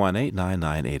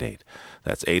 800-218-9988.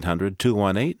 That's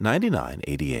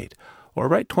 800-218-9988. Or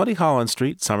write 20 Holland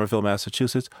Street, Somerville,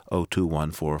 Massachusetts,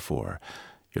 02144.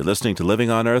 You're listening to Living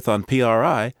on Earth on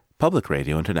PRI, Public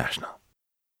Radio International.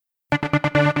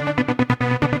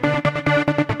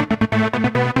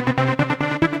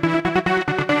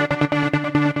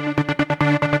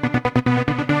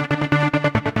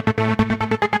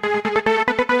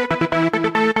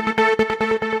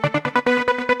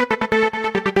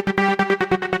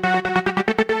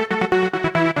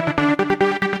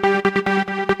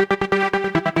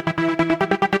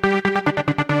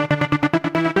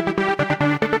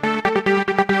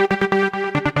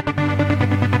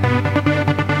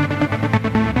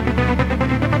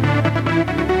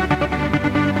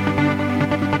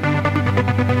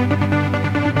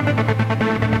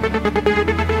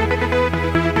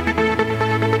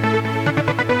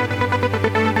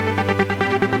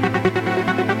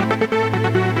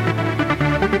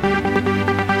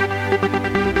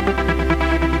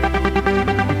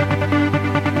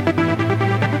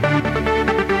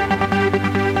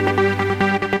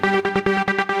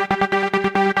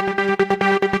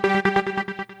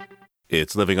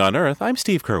 It's Living on Earth. I'm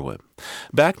Steve Kerwood.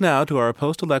 Back now to our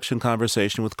post-election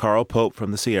conversation with Carl Pope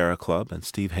from the Sierra Club and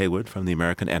Steve Haywood from the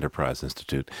American Enterprise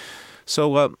Institute.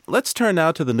 So let's turn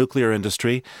now to the nuclear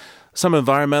industry. Some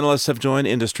environmentalists have joined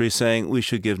industry saying we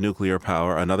should give nuclear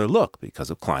power another look because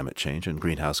of climate change and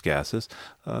greenhouse gases.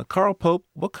 Carl Pope,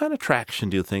 what kind of traction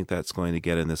do you think that's going to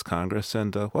get in this Congress,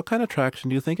 and what kind of traction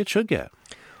do you think it should get?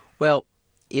 Well,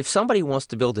 if somebody wants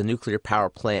to build a nuclear power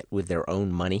plant with their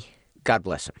own money, God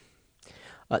bless them.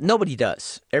 Nobody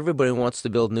does. Everybody wants to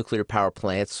build nuclear power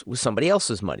plants with somebody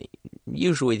else's money,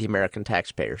 usually the American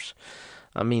taxpayers.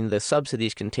 I mean, the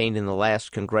subsidies contained in the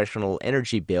last congressional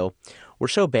energy bill were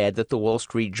so bad that the Wall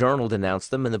Street Journal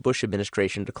denounced them and the Bush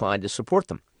administration declined to support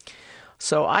them.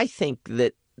 So I think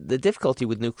that the difficulty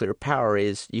with nuclear power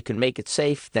is you can make it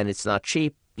safe, then it's not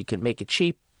cheap. You can make it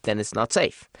cheap, then it's not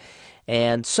safe.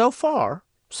 And so far,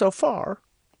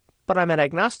 but I'm an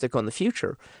agnostic on the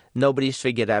future, nobody's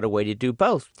figured out a way to do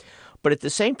both. But at the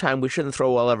same time, we shouldn't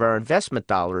throw all of our investment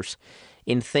dollars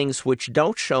in things which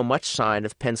don't show much sign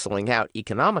of penciling out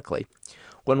economically,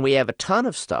 when we have a ton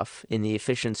of stuff in the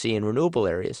efficiency and renewable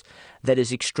areas that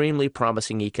is extremely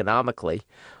promising economically,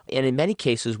 and in many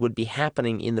cases would be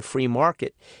happening in the free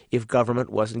market if government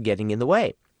wasn't getting in the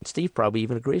way. Steve probably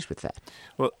even agrees with that.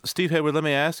 Well, Steve Hayward, let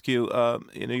me ask you,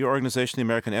 your organization, the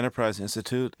American Enterprise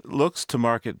Institute, looks to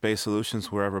market-based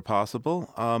solutions wherever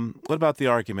possible. What about the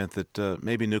argument that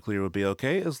maybe nuclear would be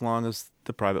okay as long as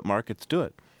the private markets do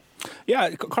it?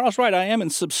 Yeah, Carl's right. I am in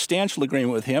substantial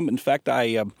agreement with him. In fact,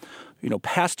 I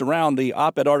passed around the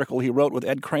op-ed article he wrote with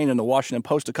Ed Crane in the Washington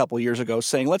Post a couple of years ago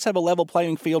saying, let's have a level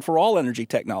playing field for all energy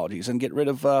technologies and get rid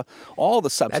of all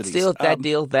the subsidies.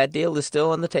 That deal is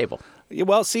still on the table.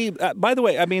 Well, see, by the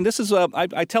way, I mean, this is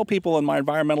I tell people and my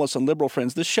environmentalists and liberal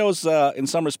friends, this shows in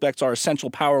some respects our essential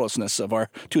powerlessness of our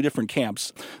two different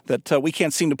camps, that we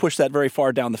can't seem to push that very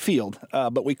far down the field,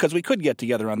 because we could get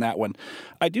together on that one.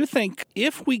 I do think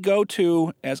if we go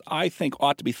to, as I think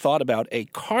ought to be thought about, a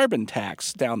carbon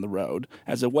tax down the road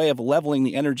as a way of leveling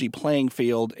the energy playing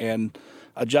field and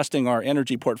adjusting our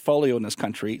energy portfolio in this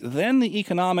country, then the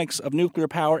economics of nuclear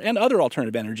power and other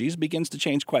alternative energies begins to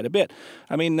change quite a bit.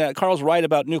 I mean, Carl's right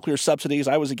about nuclear subsidies.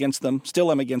 I was against them,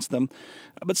 still am against them.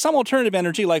 But some alternative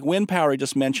energy, like wind power I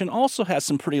just mentioned, also has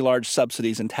some pretty large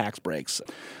subsidies and tax breaks.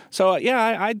 So,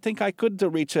 I think I could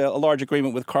reach a large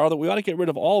agreement with Carl that we ought to get rid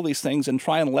of all these things and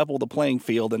try and level the playing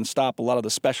field and stop a lot of the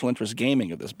special interest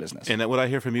gaming of this business. And what I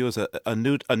hear from you is a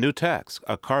new tax,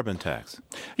 a carbon tax.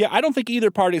 Yeah, I don't think either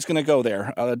party is going to go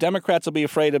there. Democrats will be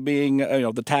afraid of being,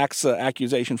 the tax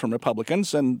accusation from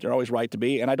Republicans, and they're always right to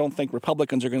be. And I don't think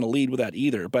Republicans are going to lead with that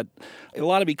either. But a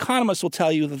lot of economists will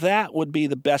tell you that would be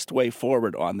the best way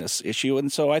forward on this issue.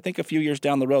 And so I think a few years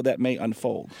down the road that may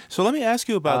unfold. So let me ask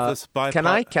you about this.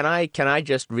 Can I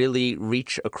just really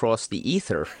reach across the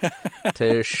ether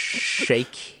to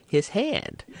shake his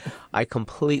hand? I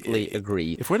completely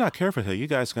agree. If we're not careful here, you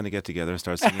guys are going to get together and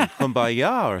start singing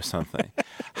Kumbaya or something.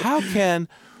 How can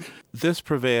this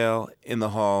prevail in the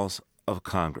halls of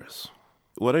Congress?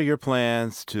 What are your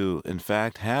plans to, in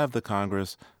fact, have the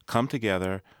Congress come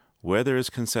together where there is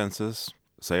consensus,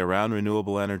 say around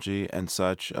renewable energy and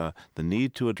such, the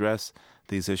need to address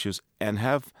these issues, and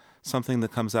have something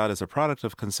that comes out as a product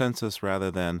of consensus rather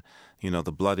than,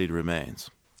 the bloodied remains?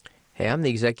 Hey, I'm the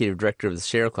executive director of the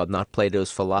Sierra Club, not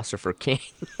Plato's philosopher king.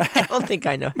 I don't think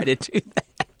I know how to do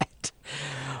that.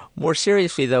 More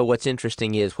seriously, though, what's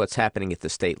interesting is what's happening at the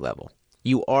state level.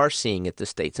 You are seeing at the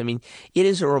states. I mean, it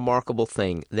is a remarkable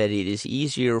thing that it is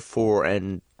easier for,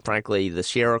 and frankly, the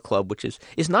Sierra Club, which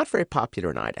is not very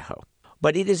popular in Idaho,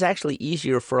 but it is actually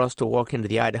easier for us to walk into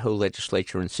the Idaho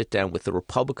legislature and sit down with the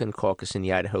Republican caucus in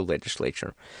the Idaho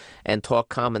legislature and talk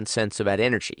common sense about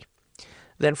energy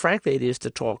than, frankly, it is to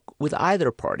talk with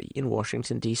either party in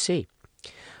Washington, D.C.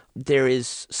 There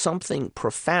is something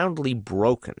profoundly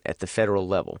broken at the federal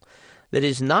level that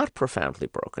is not profoundly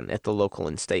broken at the local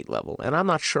and state level. And I'm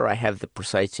not sure I have the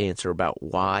precise answer about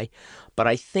why, but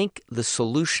I think the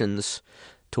solutions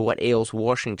to what ails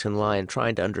Washington lie in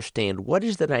trying to understand what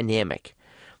is the dynamic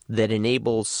that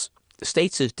enables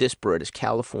states as disparate as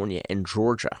California and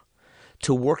Georgia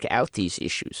to work out these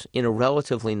issues in a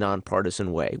relatively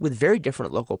nonpartisan way with very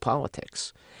different local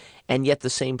politics. And yet the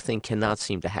same thing cannot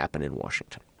seem to happen in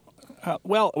Washington.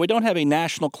 Well, we don't have a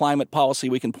national climate policy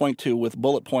we can point to with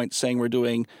bullet points saying we're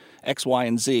doing X, Y,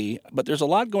 and Z. But there's a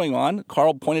lot going on.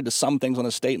 Carl pointed to some things on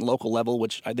a state and local level,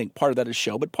 which I think part of that is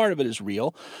show, but part of it is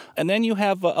real. And then you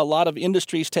have a lot of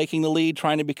industries taking the lead,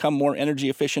 trying to become more energy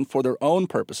efficient for their own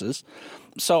purposes.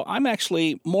 So I'm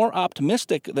actually more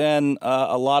optimistic than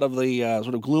a lot of the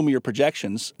sort of gloomier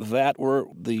projections that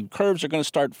the curves are going to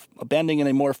start bending in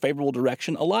a more favorable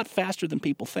direction a lot faster than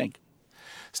people think.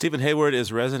 Stephen Hayward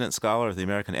is resident scholar of the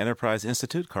American Enterprise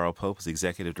Institute. Carl Pope is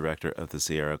executive director of the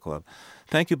Sierra Club.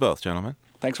 Thank you both, gentlemen.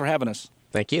 Thanks for having us.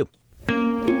 Thank you.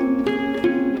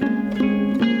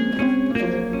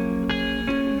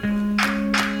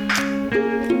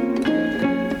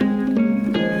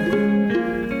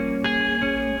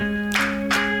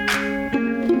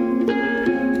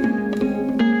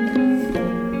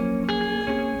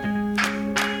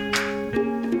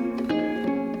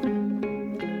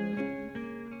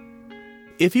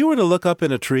 If you were to look up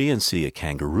in a tree and see a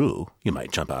kangaroo, you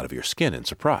might jump out of your skin in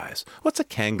surprise. What's a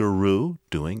kangaroo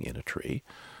doing in a tree?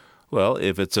 Well,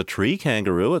 if it's a tree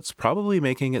kangaroo, it's probably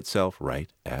making itself right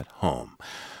at home.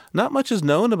 Not much is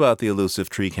known about the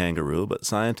elusive tree kangaroo, but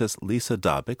scientist Lisa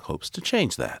Dobik hopes to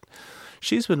change that.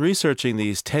 She's been researching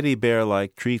these teddy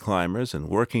bear-like tree climbers and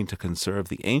working to conserve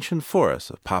the ancient forests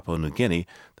of Papua New Guinea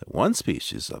that one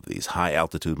species of these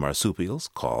high-altitude marsupials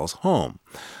calls home.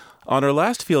 On her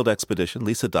last field expedition,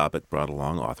 Lisa Dobik brought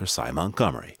along author Cy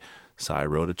Montgomery. Cy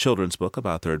wrote a children's book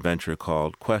about their adventure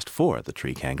called Quest for the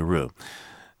Tree Kangaroo.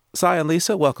 Cy and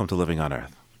Lisa, welcome to Living on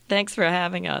Earth. Thanks for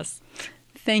having us.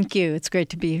 Thank you. It's great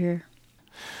to be here.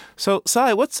 So,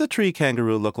 Cy, what's the tree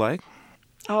kangaroo look like?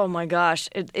 Oh, my gosh.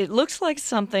 It looks like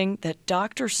something that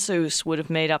Dr. Seuss would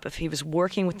have made up if he was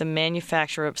working with the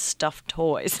manufacturer of stuffed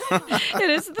toys. It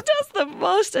is just the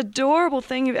most adorable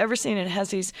thing you've ever seen. It has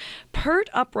these pert,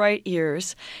 upright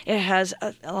ears. It has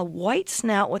a white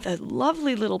snout with a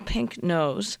lovely little pink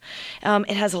nose.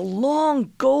 It has a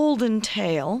long golden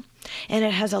tail, and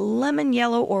it has a lemon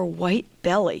yellow or white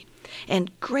belly,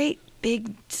 and great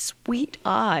big, sweet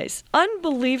eyes.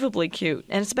 Unbelievably cute.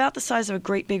 And it's about the size of a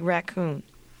great big raccoon.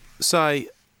 Cy,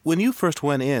 when you first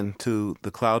went into the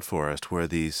cloud forest where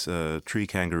these tree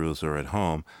kangaroos are at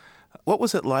home, what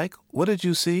was it like? What did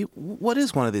you see? What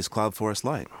is one of these cloud forests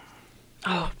like?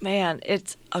 Oh, man,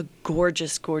 it's a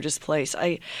gorgeous, gorgeous place.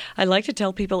 I like to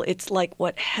tell people it's like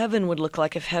what heaven would look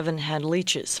like if heaven had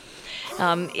leeches.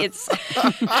 It's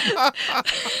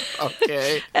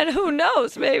okay. And who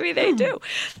knows? Maybe they do.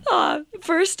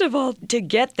 First of all, to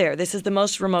get there, this is the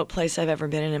most remote place I've ever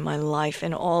been in my life.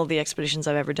 In all the expeditions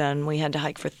I've ever done, we had to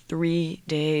hike for 3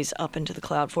 days up into the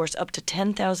cloud forest, up to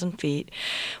 10,000 feet,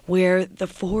 where the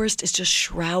forest is just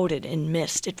shrouded in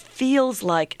mist. It feels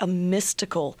like a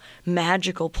mystical, magical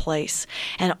place.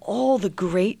 And all the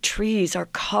great trees are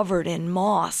covered in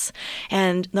moss.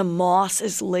 And the moss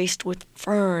is laced with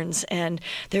ferns. And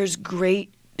there's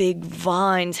great big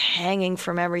vines hanging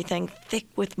from everything, thick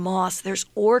with moss. There's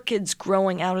orchids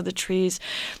growing out of the trees.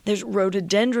 There's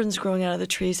rhododendrons growing out of the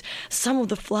trees. Some of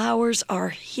the flowers are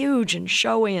huge and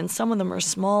showy, and some of them are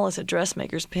small as a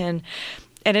dressmaker's pin.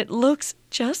 And it looks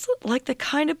just like the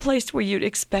kind of place where you'd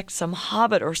expect some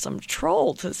hobbit or some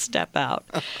troll to step out.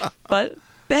 But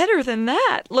better than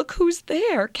that, look who's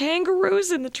there.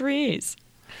 Kangaroos in the trees.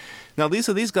 Now,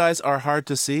 Lisa, these guys are hard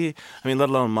to see, let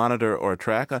alone monitor or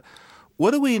track.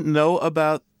 What do we know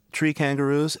about tree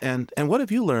kangaroos, and what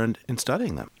have you learned in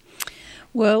studying them?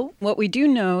 Well, what we do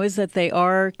know is that they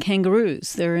are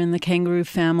kangaroos. They're in the kangaroo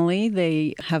family.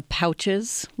 They have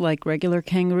pouches like regular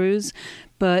kangaroos,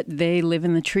 but they live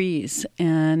in the trees.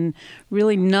 And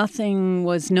really nothing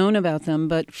was known about them.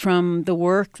 But from the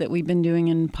work that we've been doing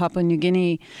in Papua New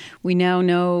Guinea, we now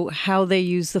know how they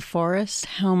use the forest,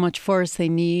 how much forest they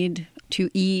need to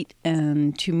eat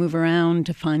and to move around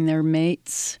to find their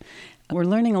mates. We're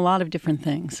learning a lot of different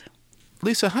things.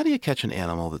 Lisa, how do you catch an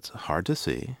animal that's hard to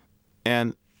see?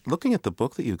 And looking at the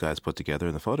book that you guys put together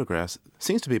and the photographs,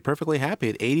 seems to be perfectly happy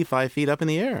at 85 feet up in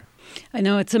the air. I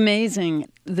know, it's amazing.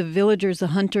 The villagers, the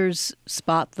hunters,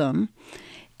 spot them,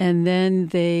 and then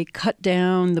they cut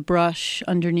down the brush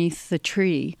underneath the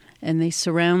tree, and they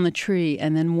surround the tree,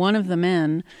 and then one of the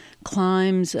men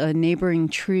climbs a neighboring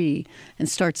tree and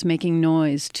starts making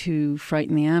noise to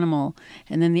frighten the animal.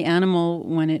 And then the animal,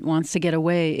 when it wants to get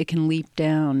away, it can leap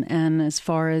down, and as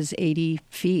far as 80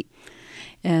 feet.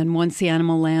 And once the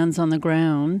animal lands on the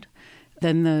ground,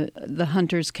 then the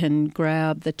hunters can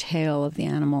grab the tail of the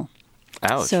animal.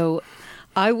 Ouch. So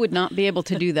I would not be able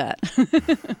to do that.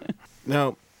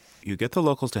 Now, you get the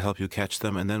locals to help you catch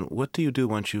them, and then what do you do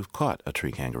once you've caught a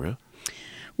tree kangaroo?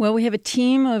 Well, we have a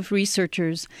team of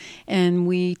researchers, and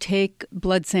we take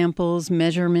blood samples,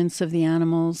 measurements of the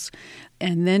animals,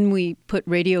 and then we put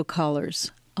radio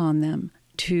collars on them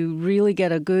to really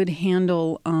get a good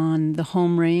handle on the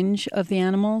home range of the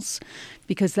animals,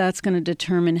 because that's going to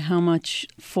determine how much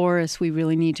forest we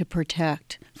really need to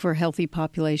protect for healthy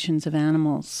populations of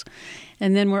animals.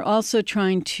 And then we're also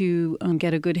trying to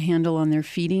get a good handle on their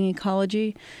feeding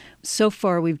ecology. So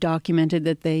far, we've documented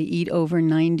that they eat over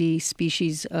 90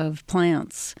 species of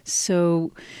plants.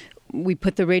 So we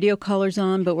put the radio collars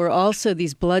on, but we're also,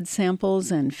 these blood samples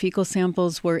and fecal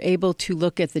samples, we're able to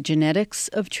look at the genetics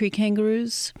of tree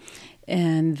kangaroos.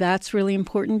 And that's really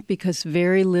important because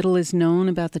very little is known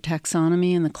about the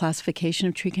taxonomy and the classification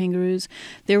of tree kangaroos.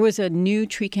 There was a new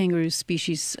tree kangaroo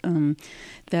species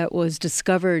that was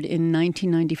discovered in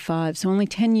 1995, so only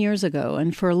 10 years ago.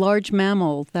 And for a large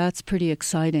mammal, that's pretty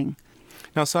exciting.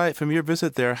 Now, Sai, from your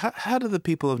visit there, how do the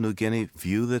people of New Guinea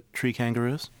view the tree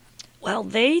kangaroos? Well,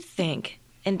 they think,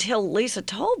 until Lisa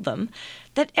told them,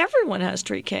 that everyone has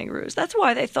tree kangaroos. That's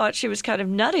why they thought she was kind of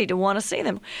nutty to want to see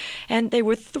them. And they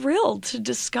were thrilled to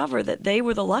discover that they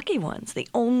were the lucky ones, the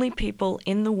only people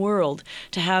in the world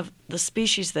to have the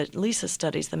species that Lisa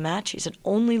studies, the machis. It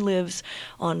only lives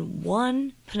on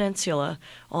one peninsula,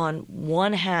 on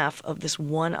one half of this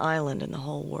one island in the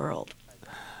whole world.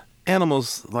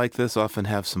 Animals like this often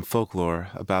have some folklore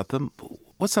about them.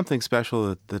 What's something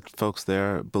special that folks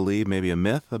there believe, maybe a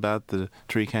myth about the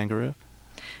tree kangaroo?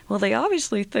 Well, they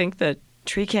obviously think that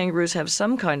tree kangaroos have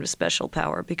some kind of special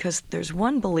power, because there's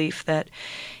one belief that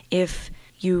if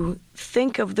you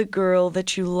think of the girl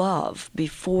that you love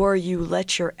before you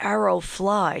let your arrow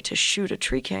fly to shoot a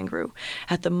tree kangaroo,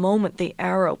 at the moment the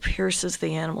arrow pierces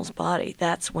the animal's body,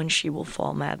 that's when she will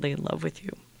fall madly in love with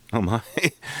you. Oh, my.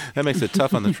 That makes it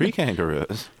tough on the tree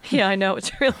kangaroos. Yeah, I know.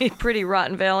 It's really a pretty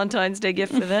rotten Valentine's Day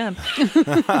gift for them.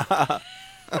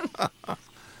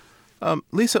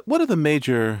 Lisa, what are the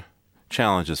major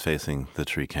challenges facing the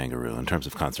tree kangaroo in terms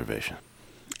of conservation?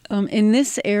 In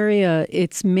this area,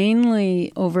 it's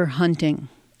mainly over hunting.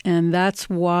 And that's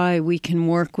why we can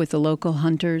work with the local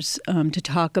hunters to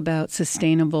talk about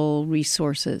sustainable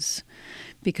resources.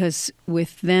 Because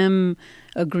with them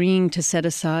agreeing to set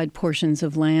aside portions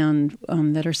of land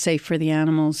that are safe for the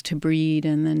animals to breed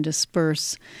and then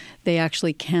disperse, they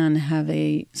actually can have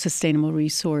a sustainable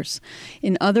resource.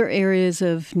 In other areas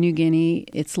of New Guinea,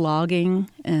 it's logging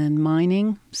and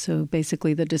mining, so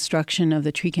basically the destruction of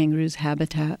the tree kangaroo's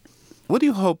habitat. What do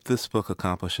you hope this book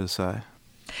accomplishes, Sai?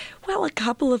 Well, a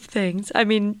couple of things. I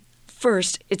mean,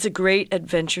 first, it's a great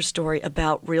adventure story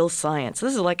about real science.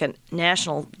 This is like a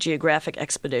National Geographic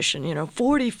expedition,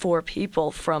 44 people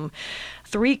from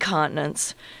 3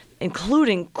 continents,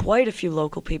 including quite a few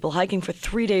local people, hiking for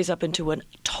 3 days up into a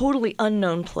totally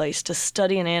unknown place to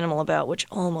study an animal about which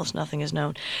almost nothing is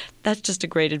known. That's just a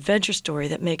great adventure story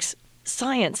that makes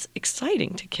science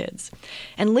exciting to kids.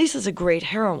 And Lisa's a great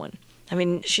heroine. I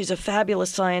mean, she's a fabulous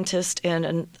scientist,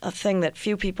 and a thing that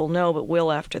few people know but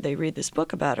will after they read this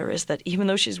book about her is that even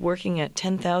though she's working at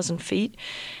 10,000 feet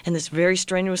in this very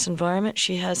strenuous environment,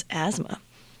 she has asthma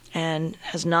and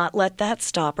has not let that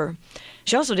stop her.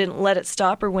 She also didn't let it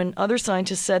stop her when other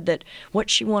scientists said that what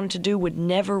she wanted to do would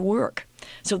never work.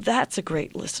 So that's a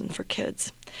great lesson for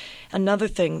kids. Another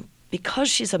thing, because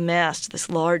she's amassed this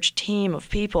large team of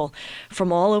people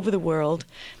from all over the world,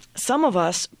 some of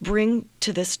us bring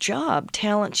to this job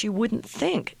talents you wouldn't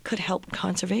think could help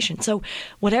conservation. So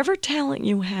whatever talent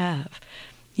you have,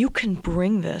 you can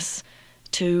bring this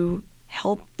to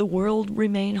help the world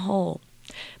remain whole.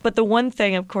 But the one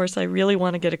thing, of course, I really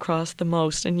want to get across the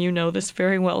most, and you know this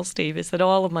very well, Steve, is that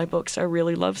all of my books are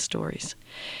really love stories.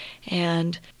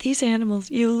 And these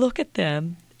animals, you look at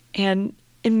them, and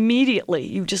immediately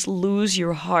you just lose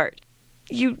your heart.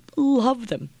 You love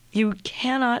them. You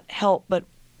cannot help but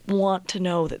want to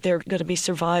know that they're going to be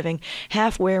surviving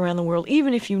halfway around the world.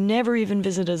 Even if you never even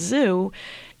visit a zoo,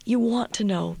 you want to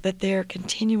know that they're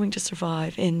continuing to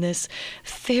survive in this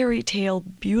fairy tale,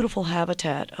 beautiful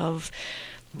habitat of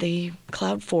the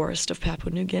cloud forest of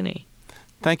Papua New Guinea.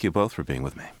 Thank you both for being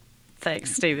with me.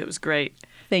 Thanks, Steve. It was great.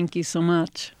 Thank you so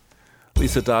much.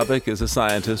 Lisa Dobik is a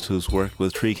scientist who's worked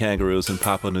with tree kangaroos in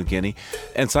Papua New Guinea,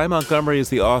 and Cy Montgomery is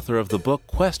the author of the book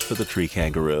Quest for the Tree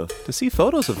Kangaroo. To see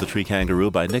photos of the tree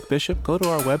kangaroo by Nick Bishop, go to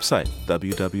our website,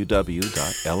 www.loe.org.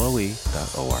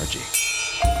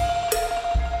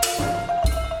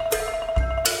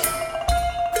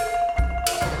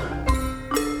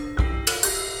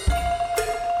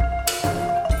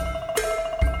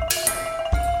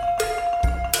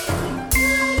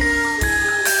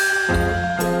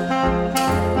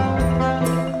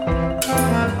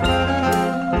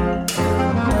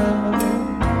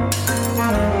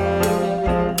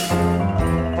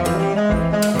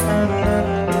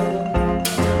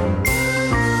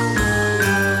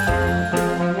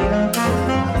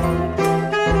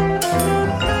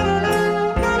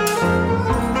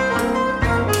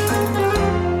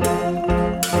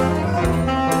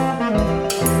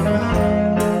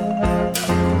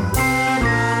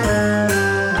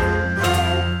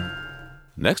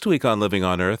 Next week on Living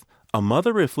on Earth, a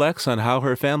mother reflects on how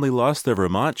her family lost their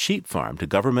Vermont sheep farm to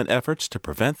government efforts to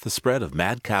prevent the spread of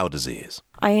mad cow disease.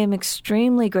 I am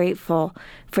extremely grateful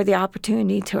for the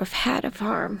opportunity to have had a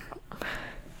farm.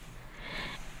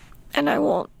 And I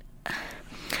won't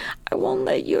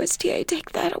let USDA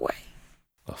take that away.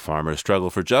 A farmer's struggle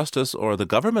for justice or the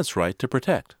government's right to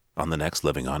protect on the next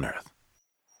Living on Earth.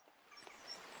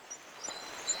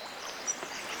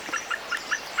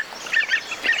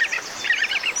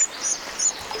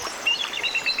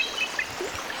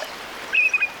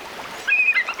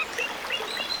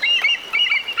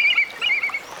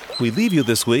 We leave you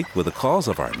this week with the calls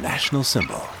of our national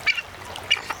symbol.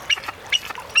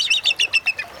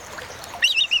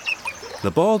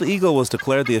 The bald eagle was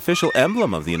declared the official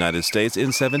emblem of the United States in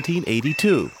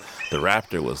 1782. The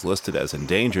raptor was listed as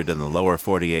endangered in the lower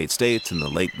 48 states in the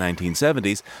late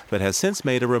 1970s, but has since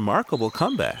made a remarkable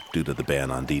comeback due to the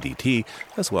ban on DDT,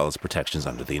 as well as protections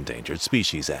under the Endangered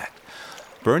Species Act.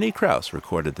 Bernie Krause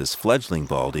recorded this fledgling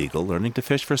bald eagle learning to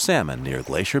fish for salmon near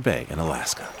Glacier Bay in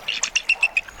Alaska.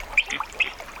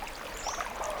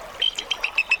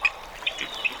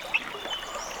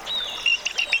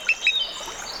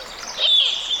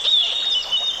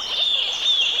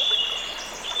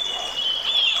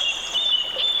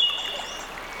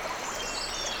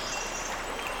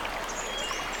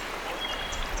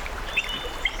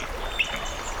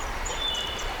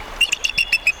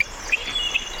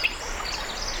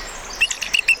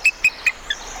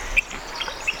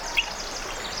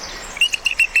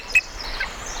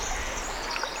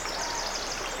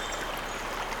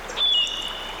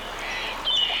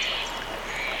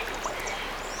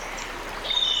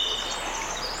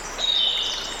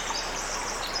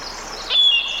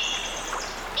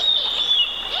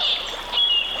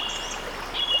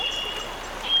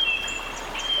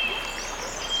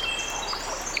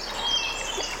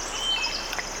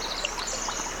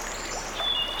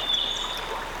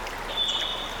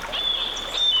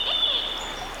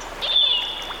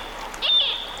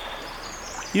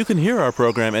 You can hear our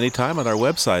program anytime on our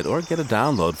website or get a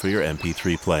download for your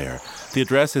MP3 player. The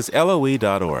address is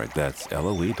LOE.org. That's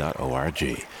LOE.org.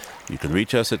 You can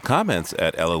reach us at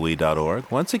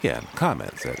comments@LOE.org. Once again,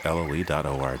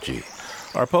 comments@LOE.org.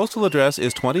 Our postal address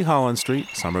is 20 Holland Street,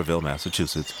 Somerville,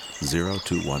 Massachusetts,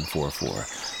 02144.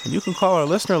 And you can call our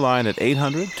listener line at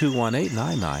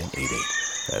 800-218-9988.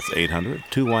 That's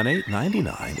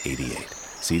 800-218-9988.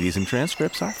 CDs and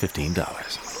transcripts are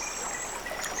 $15.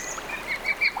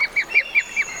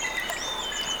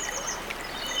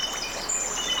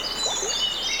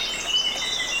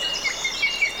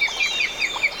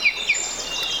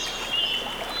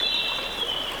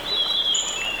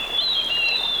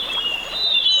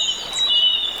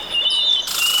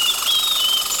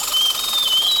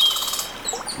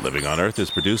 Living on Earth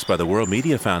is produced by the World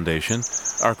Media Foundation.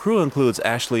 Our crew includes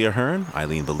Ashley Ahern,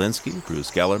 Eileen Belinsky,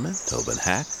 Bruce Gellerman, Tobin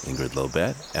Hack, Ingrid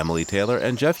Lobet, Emily Taylor,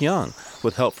 and Jeff Young,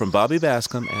 with help from Bobby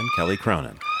Bascom and Kelly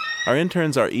Cronin. Our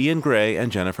interns are Ian Gray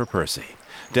and Jennifer Percy.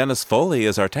 Dennis Foley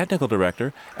is our technical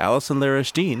director. Allison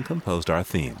Lirish-Dean composed our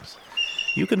themes.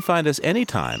 You can find us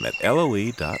anytime at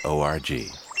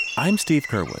LOE.org. I'm Steve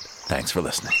Kerwood. Thanks for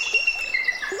listening.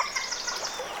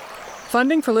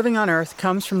 Funding for Living on Earth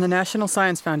comes from the National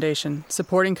Science Foundation,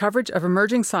 supporting coverage of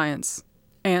emerging science,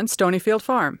 and Stonyfield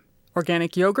Farm,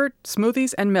 organic yogurt,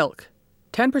 smoothies, and milk.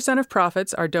 10% of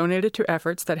profits are donated to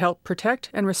efforts that help protect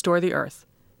and restore the Earth.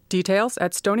 Details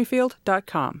at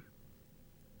stonyfield.com.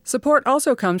 Support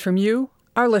also comes from you,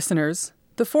 our listeners,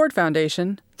 the Ford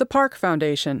Foundation, the Park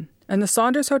Foundation, and the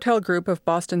Saunders Hotel Group of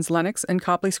Boston's Lenox and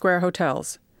Copley Square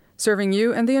hotels, serving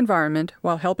you and the environment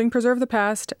while helping preserve the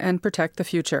past and protect the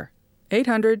future.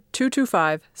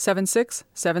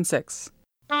 800-225-7676.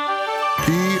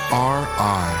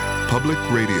 PRI, Public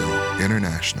Radio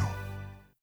International.